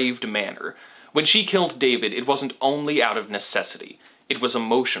 depraved manner. When she killed David, it wasn't only out of necessity. It was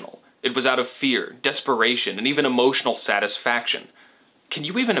emotional. It was out of fear, desperation, and even emotional satisfaction. Can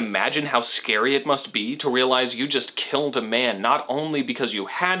you even imagine how scary it must be to realize you just killed a man not only because you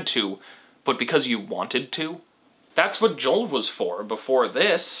had to, but because you wanted to? That's what Joel was for before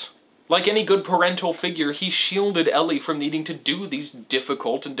this. Like any good parental figure, he shielded Ellie from needing to do these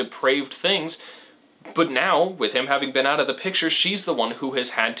difficult and depraved things. But now, with him having been out of the picture, she's the one who has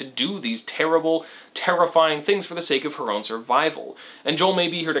had to do these terrible, terrifying things for the sake of her own survival. And Joel may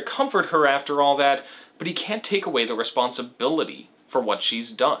be here to comfort her after all that, but he can't take away the responsibility for what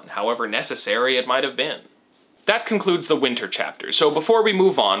she's done, however necessary it might have been. That concludes the winter chapter, so before we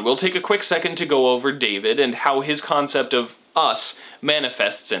move on, we'll take a quick second to go over David and how his concept of us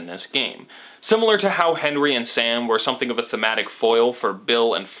manifests in this game. Similar to how Henry and Sam were something of a thematic foil for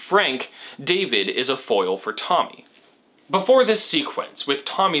Bill and Frank, David is a foil for Tommy. Before this sequence, with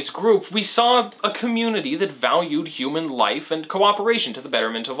Tommy's group, we saw a community that valued human life and cooperation to the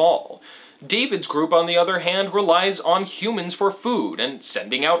betterment of all. David's group, on the other hand, relies on humans for food and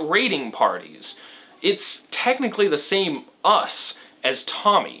sending out raiding parties. It's technically the same us as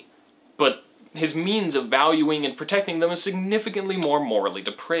Tommy, but his means of valuing and protecting them is significantly more morally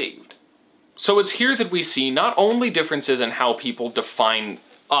depraved. So it's here that we see not only differences in how people define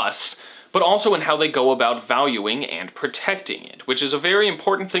us, but also in how they go about valuing and protecting it, which is a very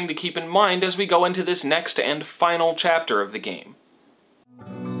important thing to keep in mind as we go into this next and final chapter of the game.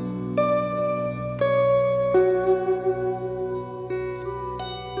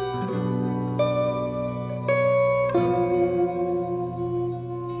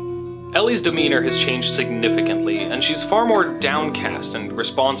 Ellie's demeanor has changed significantly, and she's far more downcast and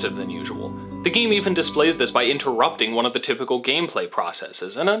responsive than usual. The game even displays this by interrupting one of the typical gameplay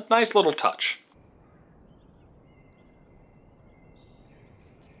processes, and a nice little touch.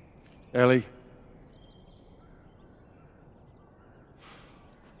 Ellie?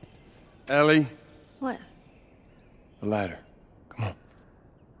 Ellie, What? the ladder. Come on.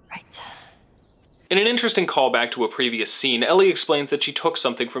 Right. In an interesting callback to a previous scene, Ellie explains that she took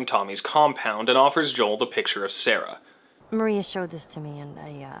something from Tommy's compound and offers Joel the picture of Sarah. Maria showed this to me and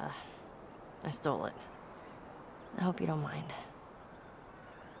I stole it. I hope you don't mind.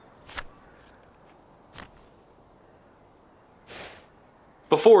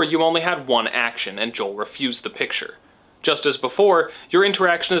 Before, you only had one action, and Joel refused the picture. Just as before, your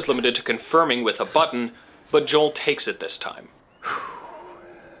interaction is limited to confirming with a button, but Joel takes it this time.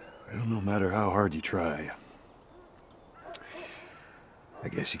 Well, no matter how hard you try, I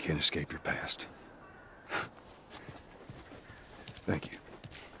guess you can't escape your past. Thank you.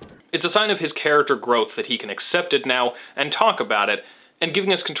 It's a sign of his character growth that he can accept it now and talk about it, and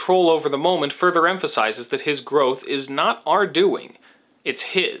giving us control over the moment further emphasizes that his growth is not our doing, it's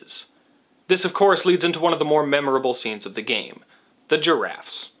his. This, of course, leads into one of the more memorable scenes of the game, the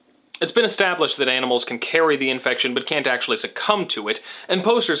giraffes. It's been established that animals can carry the infection but can't actually succumb to it, and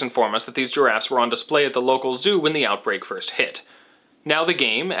posters inform us that these giraffes were on display at the local zoo when the outbreak first hit. Now the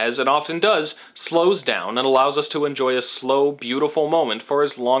game, as it often does, slows down and allows us to enjoy a slow, beautiful moment for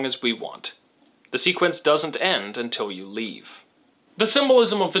as long as we want. The sequence doesn't end until you leave. The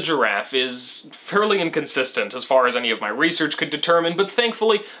symbolism of the giraffe is fairly inconsistent as far as any of my research could determine, but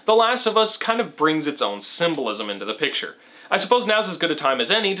thankfully, The Last of Us kind of brings its own symbolism into the picture. I suppose now's as good a time as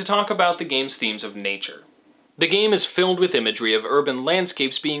any to talk about the game's themes of nature. The game is filled with imagery of urban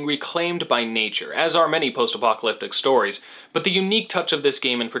landscapes being reclaimed by nature, as are many post-apocalyptic stories, but the unique touch of this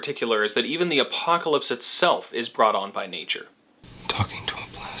game in particular is that even the apocalypse itself is brought on by nature. Talking to a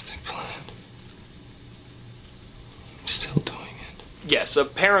plastic plant. I'm still doing it. Yes,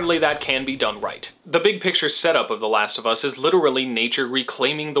 apparently that can be done right. The big picture setup of The Last of Us is literally nature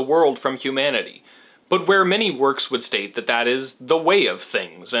reclaiming the world from humanity. But where many works would state that that is the way of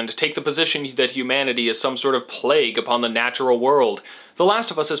things, and take the position that humanity is some sort of plague upon the natural world, The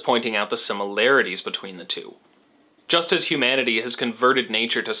Last of Us is pointing out the similarities between the two. Just as humanity has converted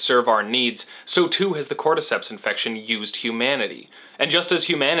nature to serve our needs, so too has the cordyceps infection used humanity. And just as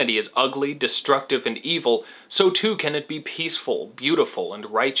humanity is ugly, destructive, and evil, so too can it be peaceful, beautiful, and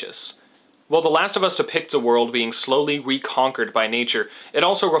righteous. While The Last of Us depicts a world being slowly reconquered by nature, it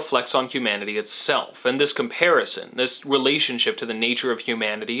also reflects on humanity itself, and this comparison, this relationship to the nature of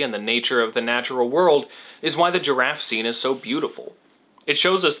humanity and the nature of the natural world, is why the giraffe scene is so beautiful. It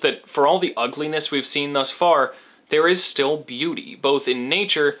shows us that for all the ugliness we've seen thus far, there is still beauty, both in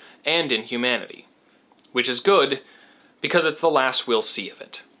nature and in humanity. Which is good, because it's the last we'll see of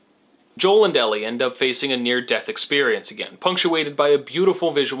it. Joel and Ellie end up facing a near-death experience again, punctuated by a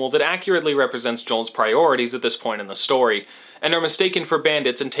beautiful visual that accurately represents Joel's priorities at this point in the story, and are mistaken for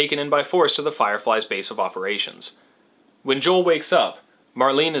bandits and taken in by force to the Firefly's base of operations. When Joel wakes up,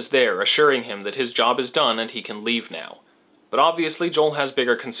 Marlene is there, assuring him that his job is done and he can leave now. But obviously Joel has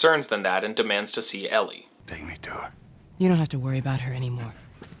bigger concerns than that and demands to see Ellie. Take me to her. You don't have to worry about her anymore.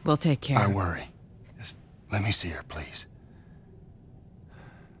 We'll take care of her. I worry. Just let me see her, please.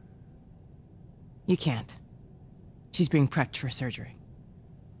 You can't. She's being prepped for surgery.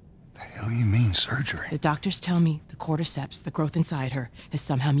 The hell do you mean, surgery? The doctors tell me the cordyceps, the growth inside her, has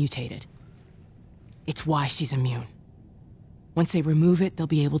somehow mutated. It's why she's immune. Once they remove it, they'll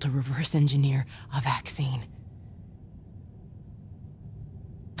be able to reverse engineer a vaccine.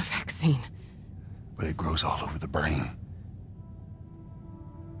 A vaccine. But it grows all over the brain.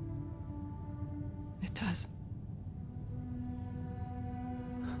 It does.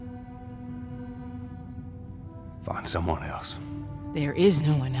 Find someone else. There is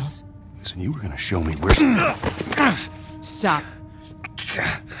no one else. Listen, you were gonna show me where she... Stop.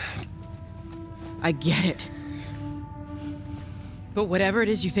 I get it. But whatever it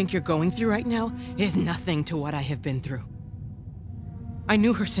is you think you're going through right now is nothing to what I have been through. I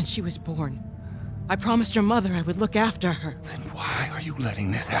knew her since she was born. I promised her mother I would look after her. Then why are you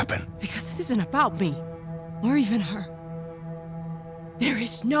letting this happen? Because this isn't about me, or even her. There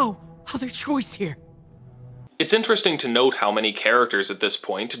is no other choice here. It's interesting to note how many characters at this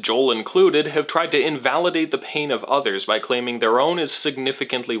point, Joel included, have tried to invalidate the pain of others by claiming their own is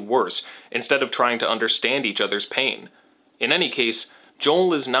significantly worse, instead of trying to understand each other's pain. In any case,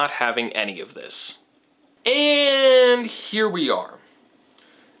 Joel is not having any of this. And here we are.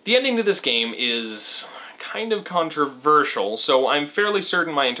 The ending to this game is kind of controversial, so I'm fairly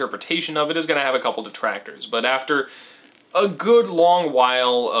certain my interpretation of it is going to have a couple detractors, but after a good long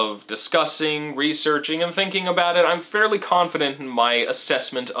while of discussing, researching, and thinking about it, I'm fairly confident in my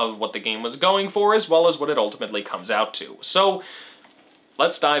assessment of what the game was going for, as well as what it ultimately comes out to. So,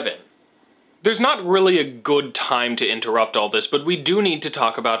 let's dive in. There's not really a good time to interrupt all this, but we do need to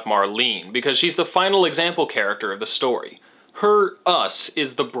talk about Marlene, because she's the final example character of the story. Her us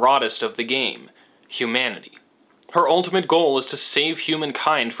is the broadest of the game, humanity. Her ultimate goal is to save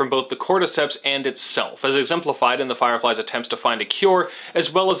humankind from both the cordyceps and itself, as exemplified in the Firefly's attempts to find a cure,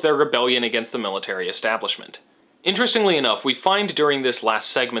 as well as their rebellion against the military establishment. Interestingly enough, we find during this last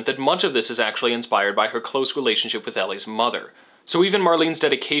segment that much of this is actually inspired by her close relationship with Ellie's mother. So even Marlene's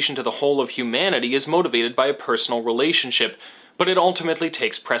dedication to the whole of humanity is motivated by a personal relationship, but it ultimately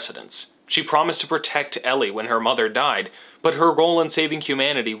takes precedence. She promised to protect Ellie when her mother died, but her role in saving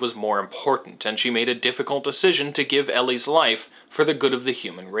humanity was more important, and she made a difficult decision to give Ellie's life for the good of the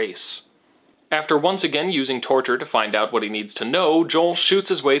human race. After once again using torture to find out what he needs to know, Joel shoots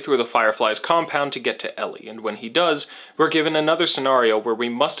his way through the Firefly's compound to get to Ellie, and when he does, we're given another scenario where we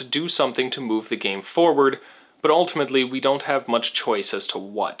must do something to move the game forward, but ultimately we don't have much choice as to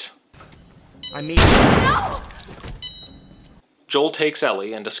what. I need... No! Joel takes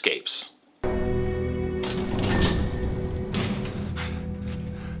Ellie and escapes.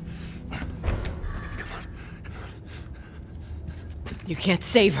 You can't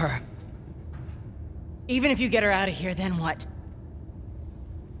save her. Even if you get her out of here, then what?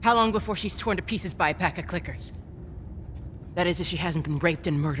 How long before she's torn to pieces by a pack of clickers? That is, if she hasn't been raped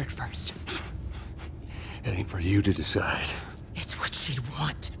and murdered first. It ain't for you to decide. It's what she'd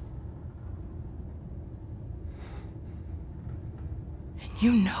want. And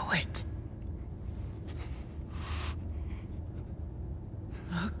you know it.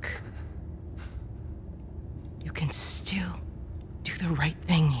 Look. You can still do the right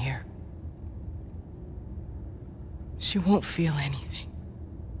thing here. She won't feel anything.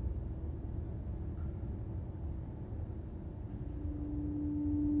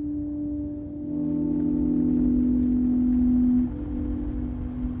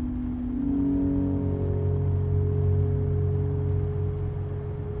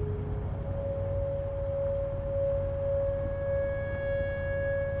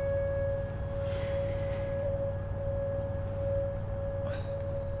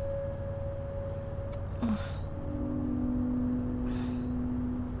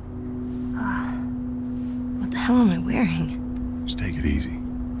 What the hell am I wearing? Just take it easy.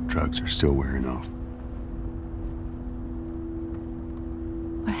 Drugs are still wearing off.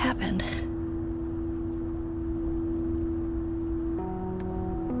 What happened?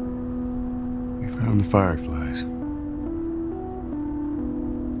 We found the Fireflies.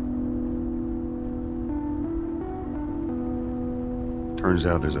 Turns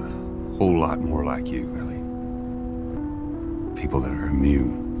out there's a whole lot more like you, Ellie. People that are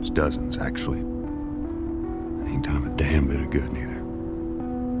immune. There's dozens, actually. Ain't done them a damn bit of good, neither.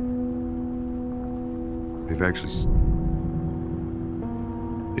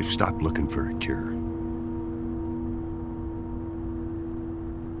 They've stopped looking for a cure.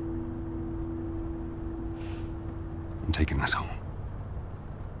 I'm taking us home.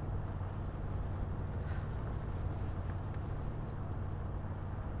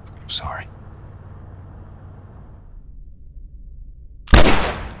 I'm sorry.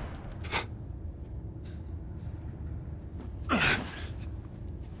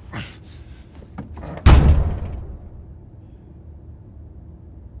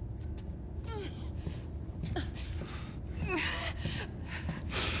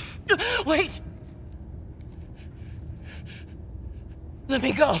 Wait! Let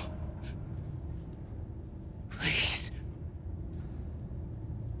me go. Please.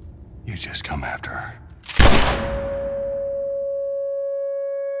 You just come after her.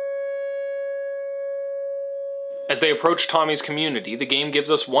 As they approach Tommy's community, the game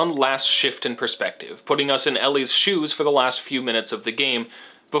gives us one last shift in perspective, putting us in Ellie's shoes for the last few minutes of the game,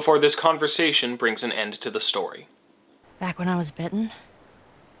 before this conversation brings an end to the story. Back when I was bitten,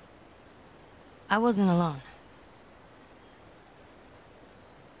 I wasn't alone.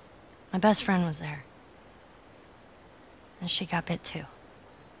 My best friend was there. And she got bit too.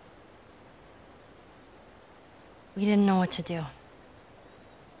 We didn't know what to do.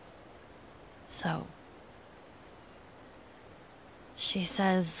 So she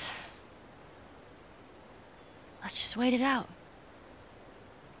says, let's just wait it out.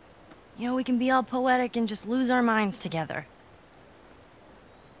 You know, we can be all poetic and just lose our minds together.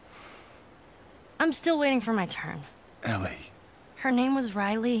 I'm still waiting for my turn. Ellie. Her name was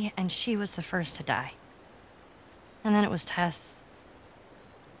Riley, and she was the first to die. And then it was Tess.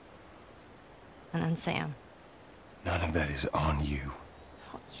 And then Sam. None of that is on you.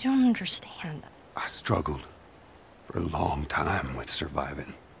 You don't understand. I struggled for a long time with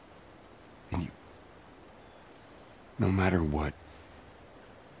surviving. And you... No matter what,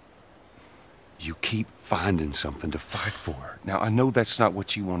 You keep finding something to fight for. Now, I know that's not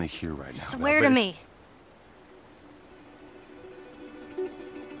what you want to hear right now. Swear to me.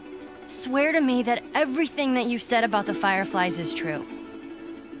 Swear to me that everything that you've said about the Fireflies is true.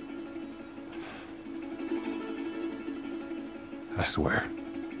 I swear.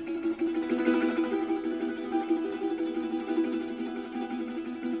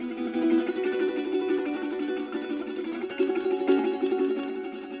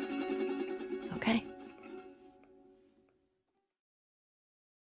 Okay.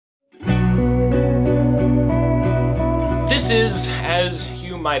 This is, as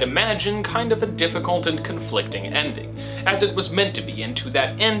you might imagine, kind of a difficult and conflicting ending, as it was meant to be, and to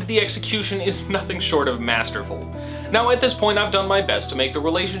that end, the execution is nothing short of masterful. Now, at this point, I've done my best to make the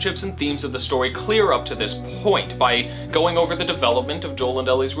relationships and themes of the story clear up to this point by going over the development of Joel and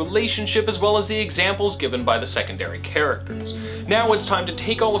Ellie's relationship as well as the examples given by the secondary characters. Now it's time to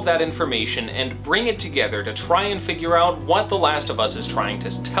take all of that information and bring it together to try and figure out what The Last of Us is trying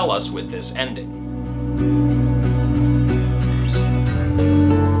to tell us with this ending.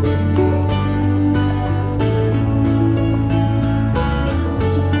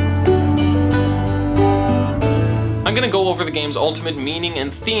 I'm going to go over the game's ultimate meaning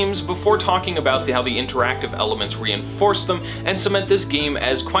and themes before talking about how the interactive elements reinforce them and cement this game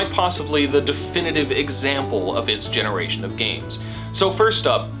as quite possibly the definitive example of its generation of games. So first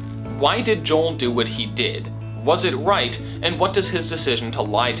up, why did Joel do what he did? Was it right? And what does his decision to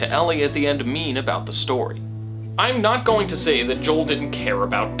lie to Ellie at the end mean about the story? I'm not going to say that Joel didn't care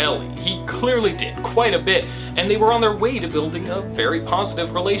about Ellie. He clearly did, quite a bit, and they were on their way to building a very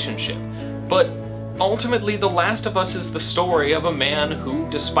positive relationship. But ultimately, The Last of Us is the story of a man who,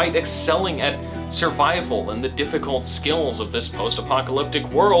 despite excelling at survival and the difficult skills of this post-apocalyptic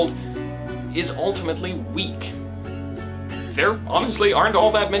world, is ultimately weak. There honestly aren't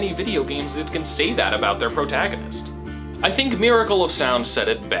all that many video games that can say that about their protagonist. I think Miracle of Sound said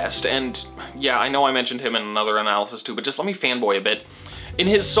it best, and yeah, I know I mentioned him in another analysis too, but just let me fanboy a bit. In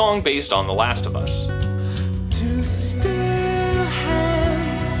his song based on The Last of Us. To still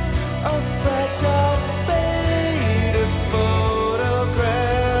hands of fragile faded photograph.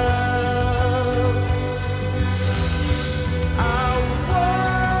 I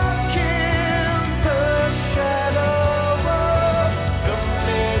walk in the shadow of the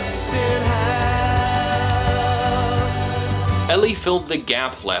missing half. Ellie filled the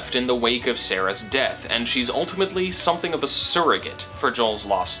gap left in the wake of Sarah's death, and she's ultimately something of a surrogate for Joel's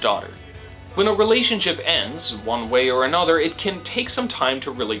lost daughter. When a relationship ends, one way or another, it can take some time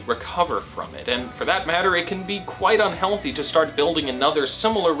to really recover from it, and for that matter, it can be quite unhealthy to start building another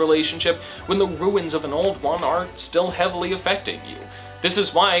similar relationship when the ruins of an old one are still heavily affecting you. This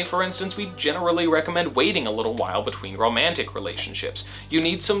is why, for instance, we generally recommend waiting a little while between romantic relationships. You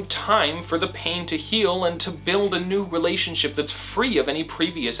need some time for the pain to heal and to build a new relationship that's free of any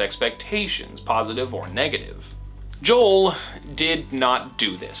previous expectations, positive or negative. Joel did not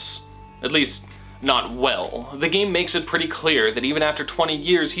do this. At least, not well. The game makes it pretty clear that even after 20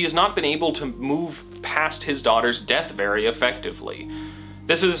 years, he has not been able to move past his daughter's death very effectively.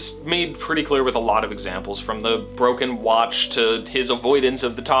 This is made pretty clear with a lot of examples, from the broken watch to his avoidance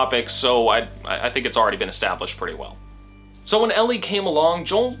of the topic, so I think it's already been established pretty well. So when Ellie came along,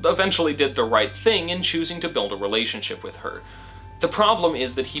 Joel eventually did the right thing in choosing to build a relationship with her. The problem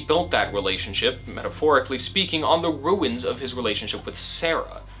is that he built that relationship, metaphorically speaking, on the ruins of his relationship with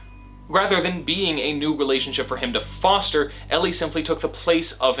Sarah. Rather than being a new relationship for him to foster, Ellie simply took the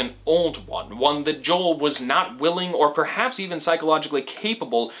place of an old one that Joel was not willing or perhaps even psychologically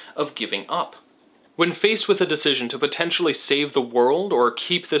capable of giving up. When faced with a decision to potentially save the world or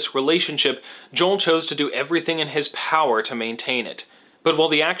keep this relationship, Joel chose to do everything in his power to maintain it. But while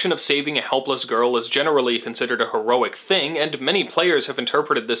the action of saving a helpless girl is generally considered a heroic thing, and many players have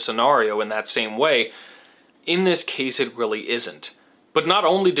interpreted this scenario in that same way, in this case it really isn't. But not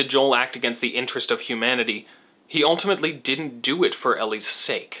only did Joel act against the interest of humanity, he ultimately didn't do it for Ellie's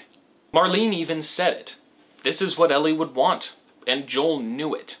sake. Marlene even said it. This is what Ellie would want, and Joel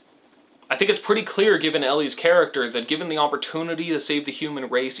knew it. I think it's pretty clear, given Ellie's character, that given the opportunity to save the human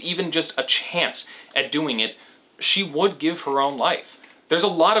race, even just a chance at doing it, she would give her own life. There's a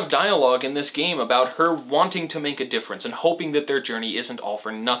lot of dialogue in this game about her wanting to make a difference and hoping that their journey isn't all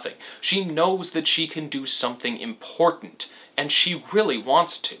for nothing. She knows that she can do something important, and she really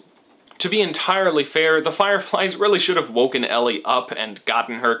wants to. To be entirely fair, the Fireflies really should have woken Ellie up and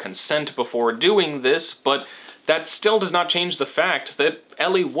gotten her consent before doing this, but that still does not change the fact that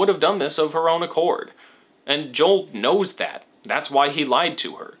Ellie would have done this of her own accord. And Joel knows that. That's why he lied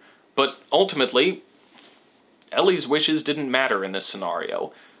to her. But ultimately, Ellie's wishes didn't matter in this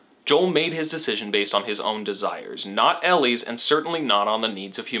scenario. Joel made his decision based on his own desires, not Ellie's, and certainly not on the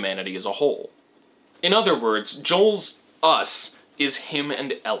needs of humanity as a whole. In other words, Joel's us is him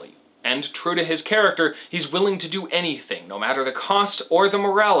and Ellie. And true to his character, he's willing to do anything, no matter the cost or the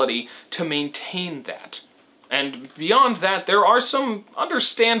morality, to maintain that. And beyond that, there are some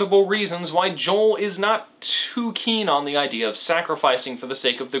understandable reasons why Joel is not too keen on the idea of sacrificing for the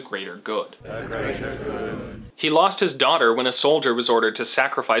sake of the greater good. The greater good. He lost his daughter when a soldier was ordered to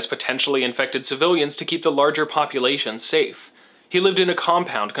sacrifice potentially infected civilians to keep the larger population safe. He lived in a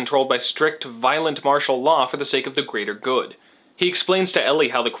compound controlled by strict, violent martial law for the sake of the greater good. He explains to Ellie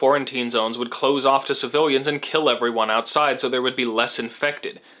how the quarantine zones would close off to civilians and kill everyone outside so there would be less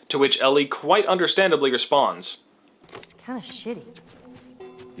infected, to which Ellie quite understandably responds, It's kind of shitty.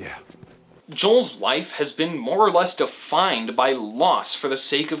 Yeah. Joel's life has been more or less defined by loss for the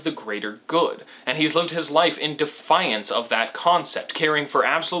sake of the greater good, and he's lived his life in defiance of that concept, caring for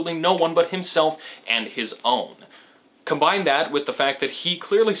absolutely no one but himself and his own. Combine that with the fact that he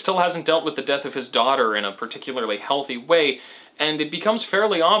clearly still hasn't dealt with the death of his daughter in a particularly healthy way, and it becomes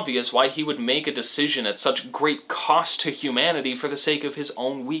fairly obvious why he would make a decision at such great cost to humanity for the sake of his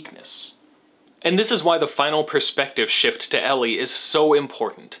own weakness. And this is why the final perspective shift to Ellie is so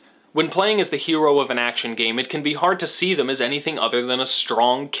important. When playing as the hero of an action game, it can be hard to see them as anything other than a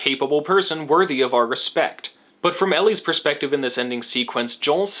strong, capable person worthy of our respect. But from Ellie's perspective in this ending sequence,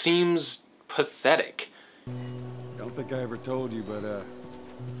 Joel seems pathetic. Don't think I ever told you, but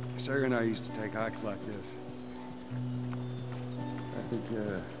Sarah and I used to take hikes like this. I think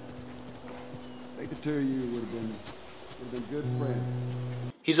the two of you would have been good friends.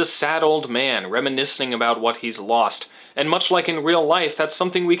 He's a sad old man, reminiscing about what he's lost, and much like in real life, that's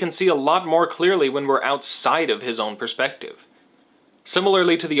something we can see a lot more clearly when we're outside of his own perspective.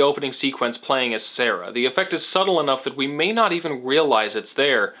 Similarly to the opening sequence playing as Sarah, the effect is subtle enough that we may not even realize it's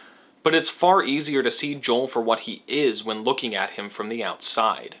there, but it's far easier to see Joel for what he is when looking at him from the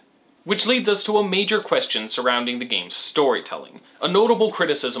outside. Which leads us to a major question surrounding the game's storytelling. A notable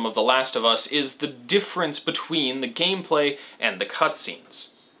criticism of The Last of Us is the difference between the gameplay and the cutscenes.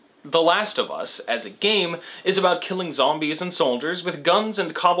 The Last of Us, as a game, is about killing zombies and soldiers with guns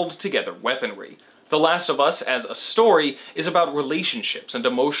and cobbled together weaponry. The Last of Us, as a story, is about relationships and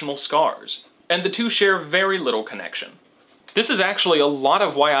emotional scars, and the two share very little connection. This is actually a lot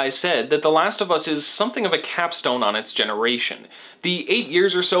of why I said that The Last of Us is something of a capstone on its generation. The 8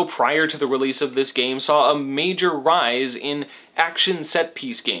 years or so prior to the release of this game saw a major rise in action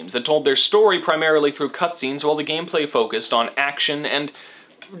set-piece games that told their story primarily through cutscenes while the gameplay focused on action and,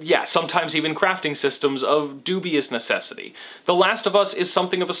 yeah, sometimes even crafting systems of dubious necessity. The Last of Us is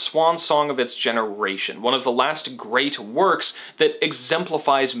something of a swan song of its generation, one of the last great works that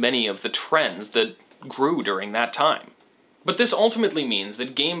exemplifies many of the trends that grew during that time. But this ultimately means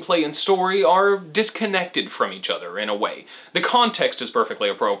that gameplay and story are disconnected from each other in a way. The context is perfectly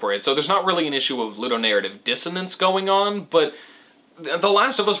appropriate, so there's not really an issue of ludonarrative dissonance going on, but The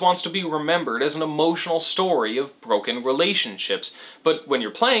Last of Us wants to be remembered as an emotional story of broken relationships, but when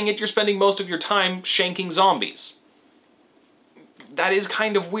you're playing it, you're spending most of your time shanking zombies. That is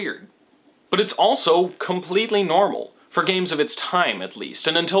kind of weird. But it's also completely normal. For games of its time, at least,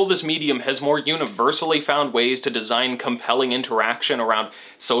 and until this medium has more universally found ways to design compelling interaction around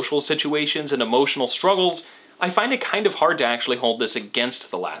social situations and emotional struggles, I find it kind of hard to actually hold this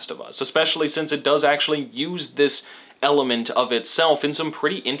against The Last of Us, especially since it does actually use this element of itself in some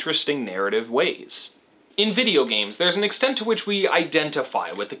pretty interesting narrative ways. In video games, there's an extent to which we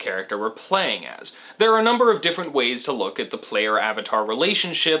identify with the character we're playing as. There are a number of different ways to look at the player-avatar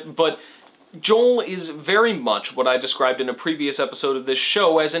relationship, but Joel is very much what I described in a previous episode of this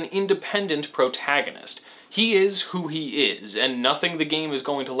show as an independent protagonist. He is who he is, and nothing the game is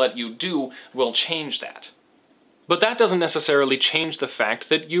going to let you do will change that. But that doesn't necessarily change the fact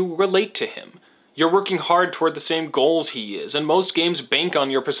that you relate to him. You're working hard toward the same goals he is, and most games bank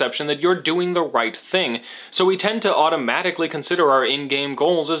on your perception that you're doing the right thing, so we tend to automatically consider our in-game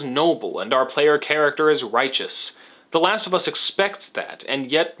goals as noble and our player character as righteous. The Last of Us expects that, and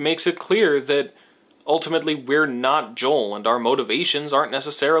yet makes it clear that ultimately we're not Joel and our motivations aren't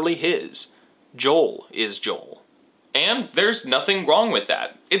necessarily his. Joel is Joel. And there's nothing wrong with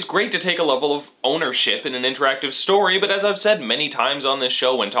that. It's great to take a level of ownership in an interactive story, but as I've said many times on this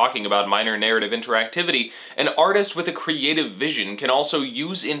show when talking about minor narrative interactivity, an artist with a creative vision can also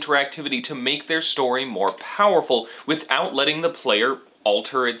use interactivity to make their story more powerful without letting the player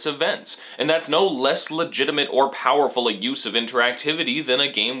alter its events, and that's no less legitimate or powerful a use of interactivity than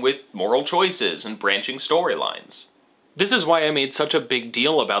a game with moral choices and branching storylines. This is why I made such a big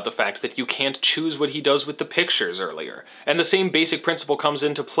deal about the fact that you can't choose what he does with the pictures earlier, and the same basic principle comes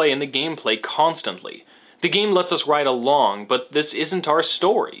into play in the gameplay constantly. The game lets us ride along, but this isn't our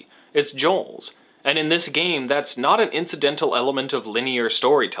story, it's Joel's. And in this game, that's not an incidental element of linear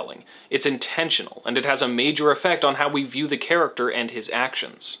storytelling. It's intentional, and it has a major effect on how we view the character and his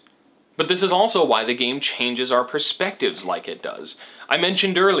actions. But this is also why the game changes our perspectives like it does. I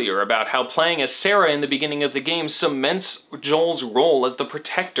mentioned earlier about how playing as Sarah in the beginning of the game cements Joel's role as the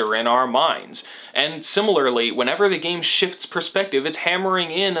protector in our minds. And similarly, whenever the game shifts perspective, it's hammering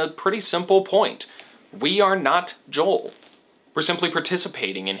in a pretty simple point. We are not Joel. We're simply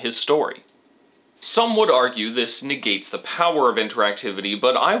participating in his story. Some would argue this negates the power of interactivity,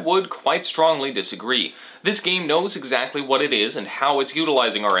 but I would quite strongly disagree. This game knows exactly what it is and how it's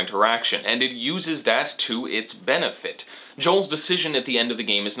utilizing our interaction, and it uses that to its benefit. Joel's decision at the end of the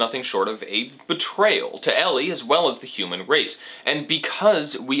game is nothing short of a betrayal to Ellie as well as the human race, and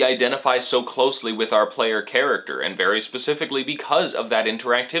because we identify so closely with our player character, and very specifically because of that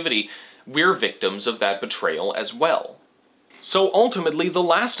interactivity, we're victims of that betrayal as well. So ultimately, The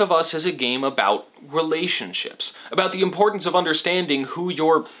Last of Us is a game about relationships, about the importance of understanding who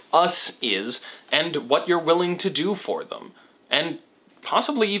your us is and what you're willing to do for them, and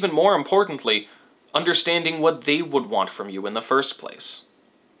possibly even more importantly, understanding what they would want from you in the first place.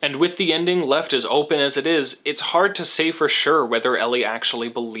 And with the ending left as open as it is, it's hard to say for sure whether Ellie actually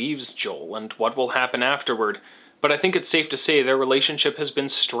believes Joel and what will happen afterward, but I think it's safe to say their relationship has been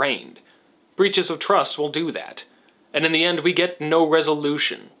strained. Breaches of trust will do that. And in the end, we get no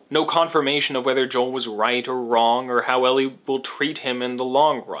resolution, no confirmation of whether Joel was right or wrong, or how Ellie will treat him in the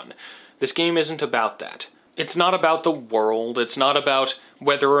long run. This game isn't about that. It's not about the world, it's not about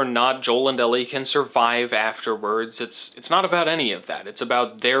whether or not Joel and Ellie can survive afterwards, it's not about any of that, it's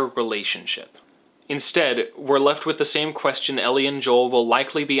about their relationship. Instead, we're left with the same question Ellie and Joel will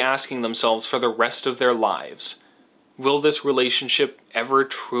likely be asking themselves for the rest of their lives. Will this relationship ever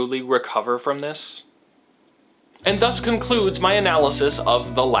truly recover from this? And thus concludes my analysis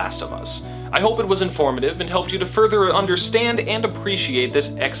of The Last of Us. I hope it was informative and helped you to further understand and appreciate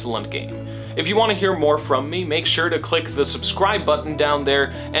this excellent game. If you want to hear more from me, make sure to click the subscribe button down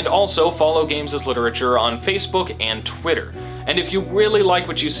there, and also follow Games as Literature on Facebook and Twitter. And if you really like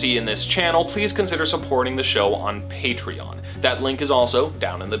what you see in this channel, please consider supporting the show on Patreon. That link is also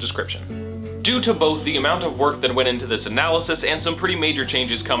down in the description. Due to both the amount of work that went into this analysis and some pretty major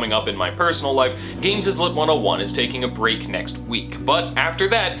changes coming up in my personal life, Games as Lit 101 is taking a break next week. But after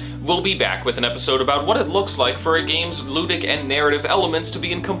that, we'll be back with an episode about what it looks like for a game's ludic and narrative elements to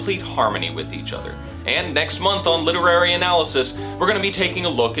be in complete harmony with each other. And next month on Literary Analysis, we're going to be taking a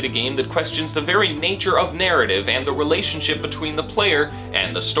look at a game that questions the very nature of narrative and the relationship between the player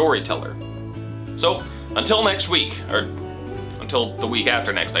and the storyteller. So, until next week, or until the week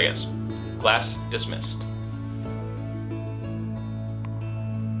after next, I guess. Class dismissed.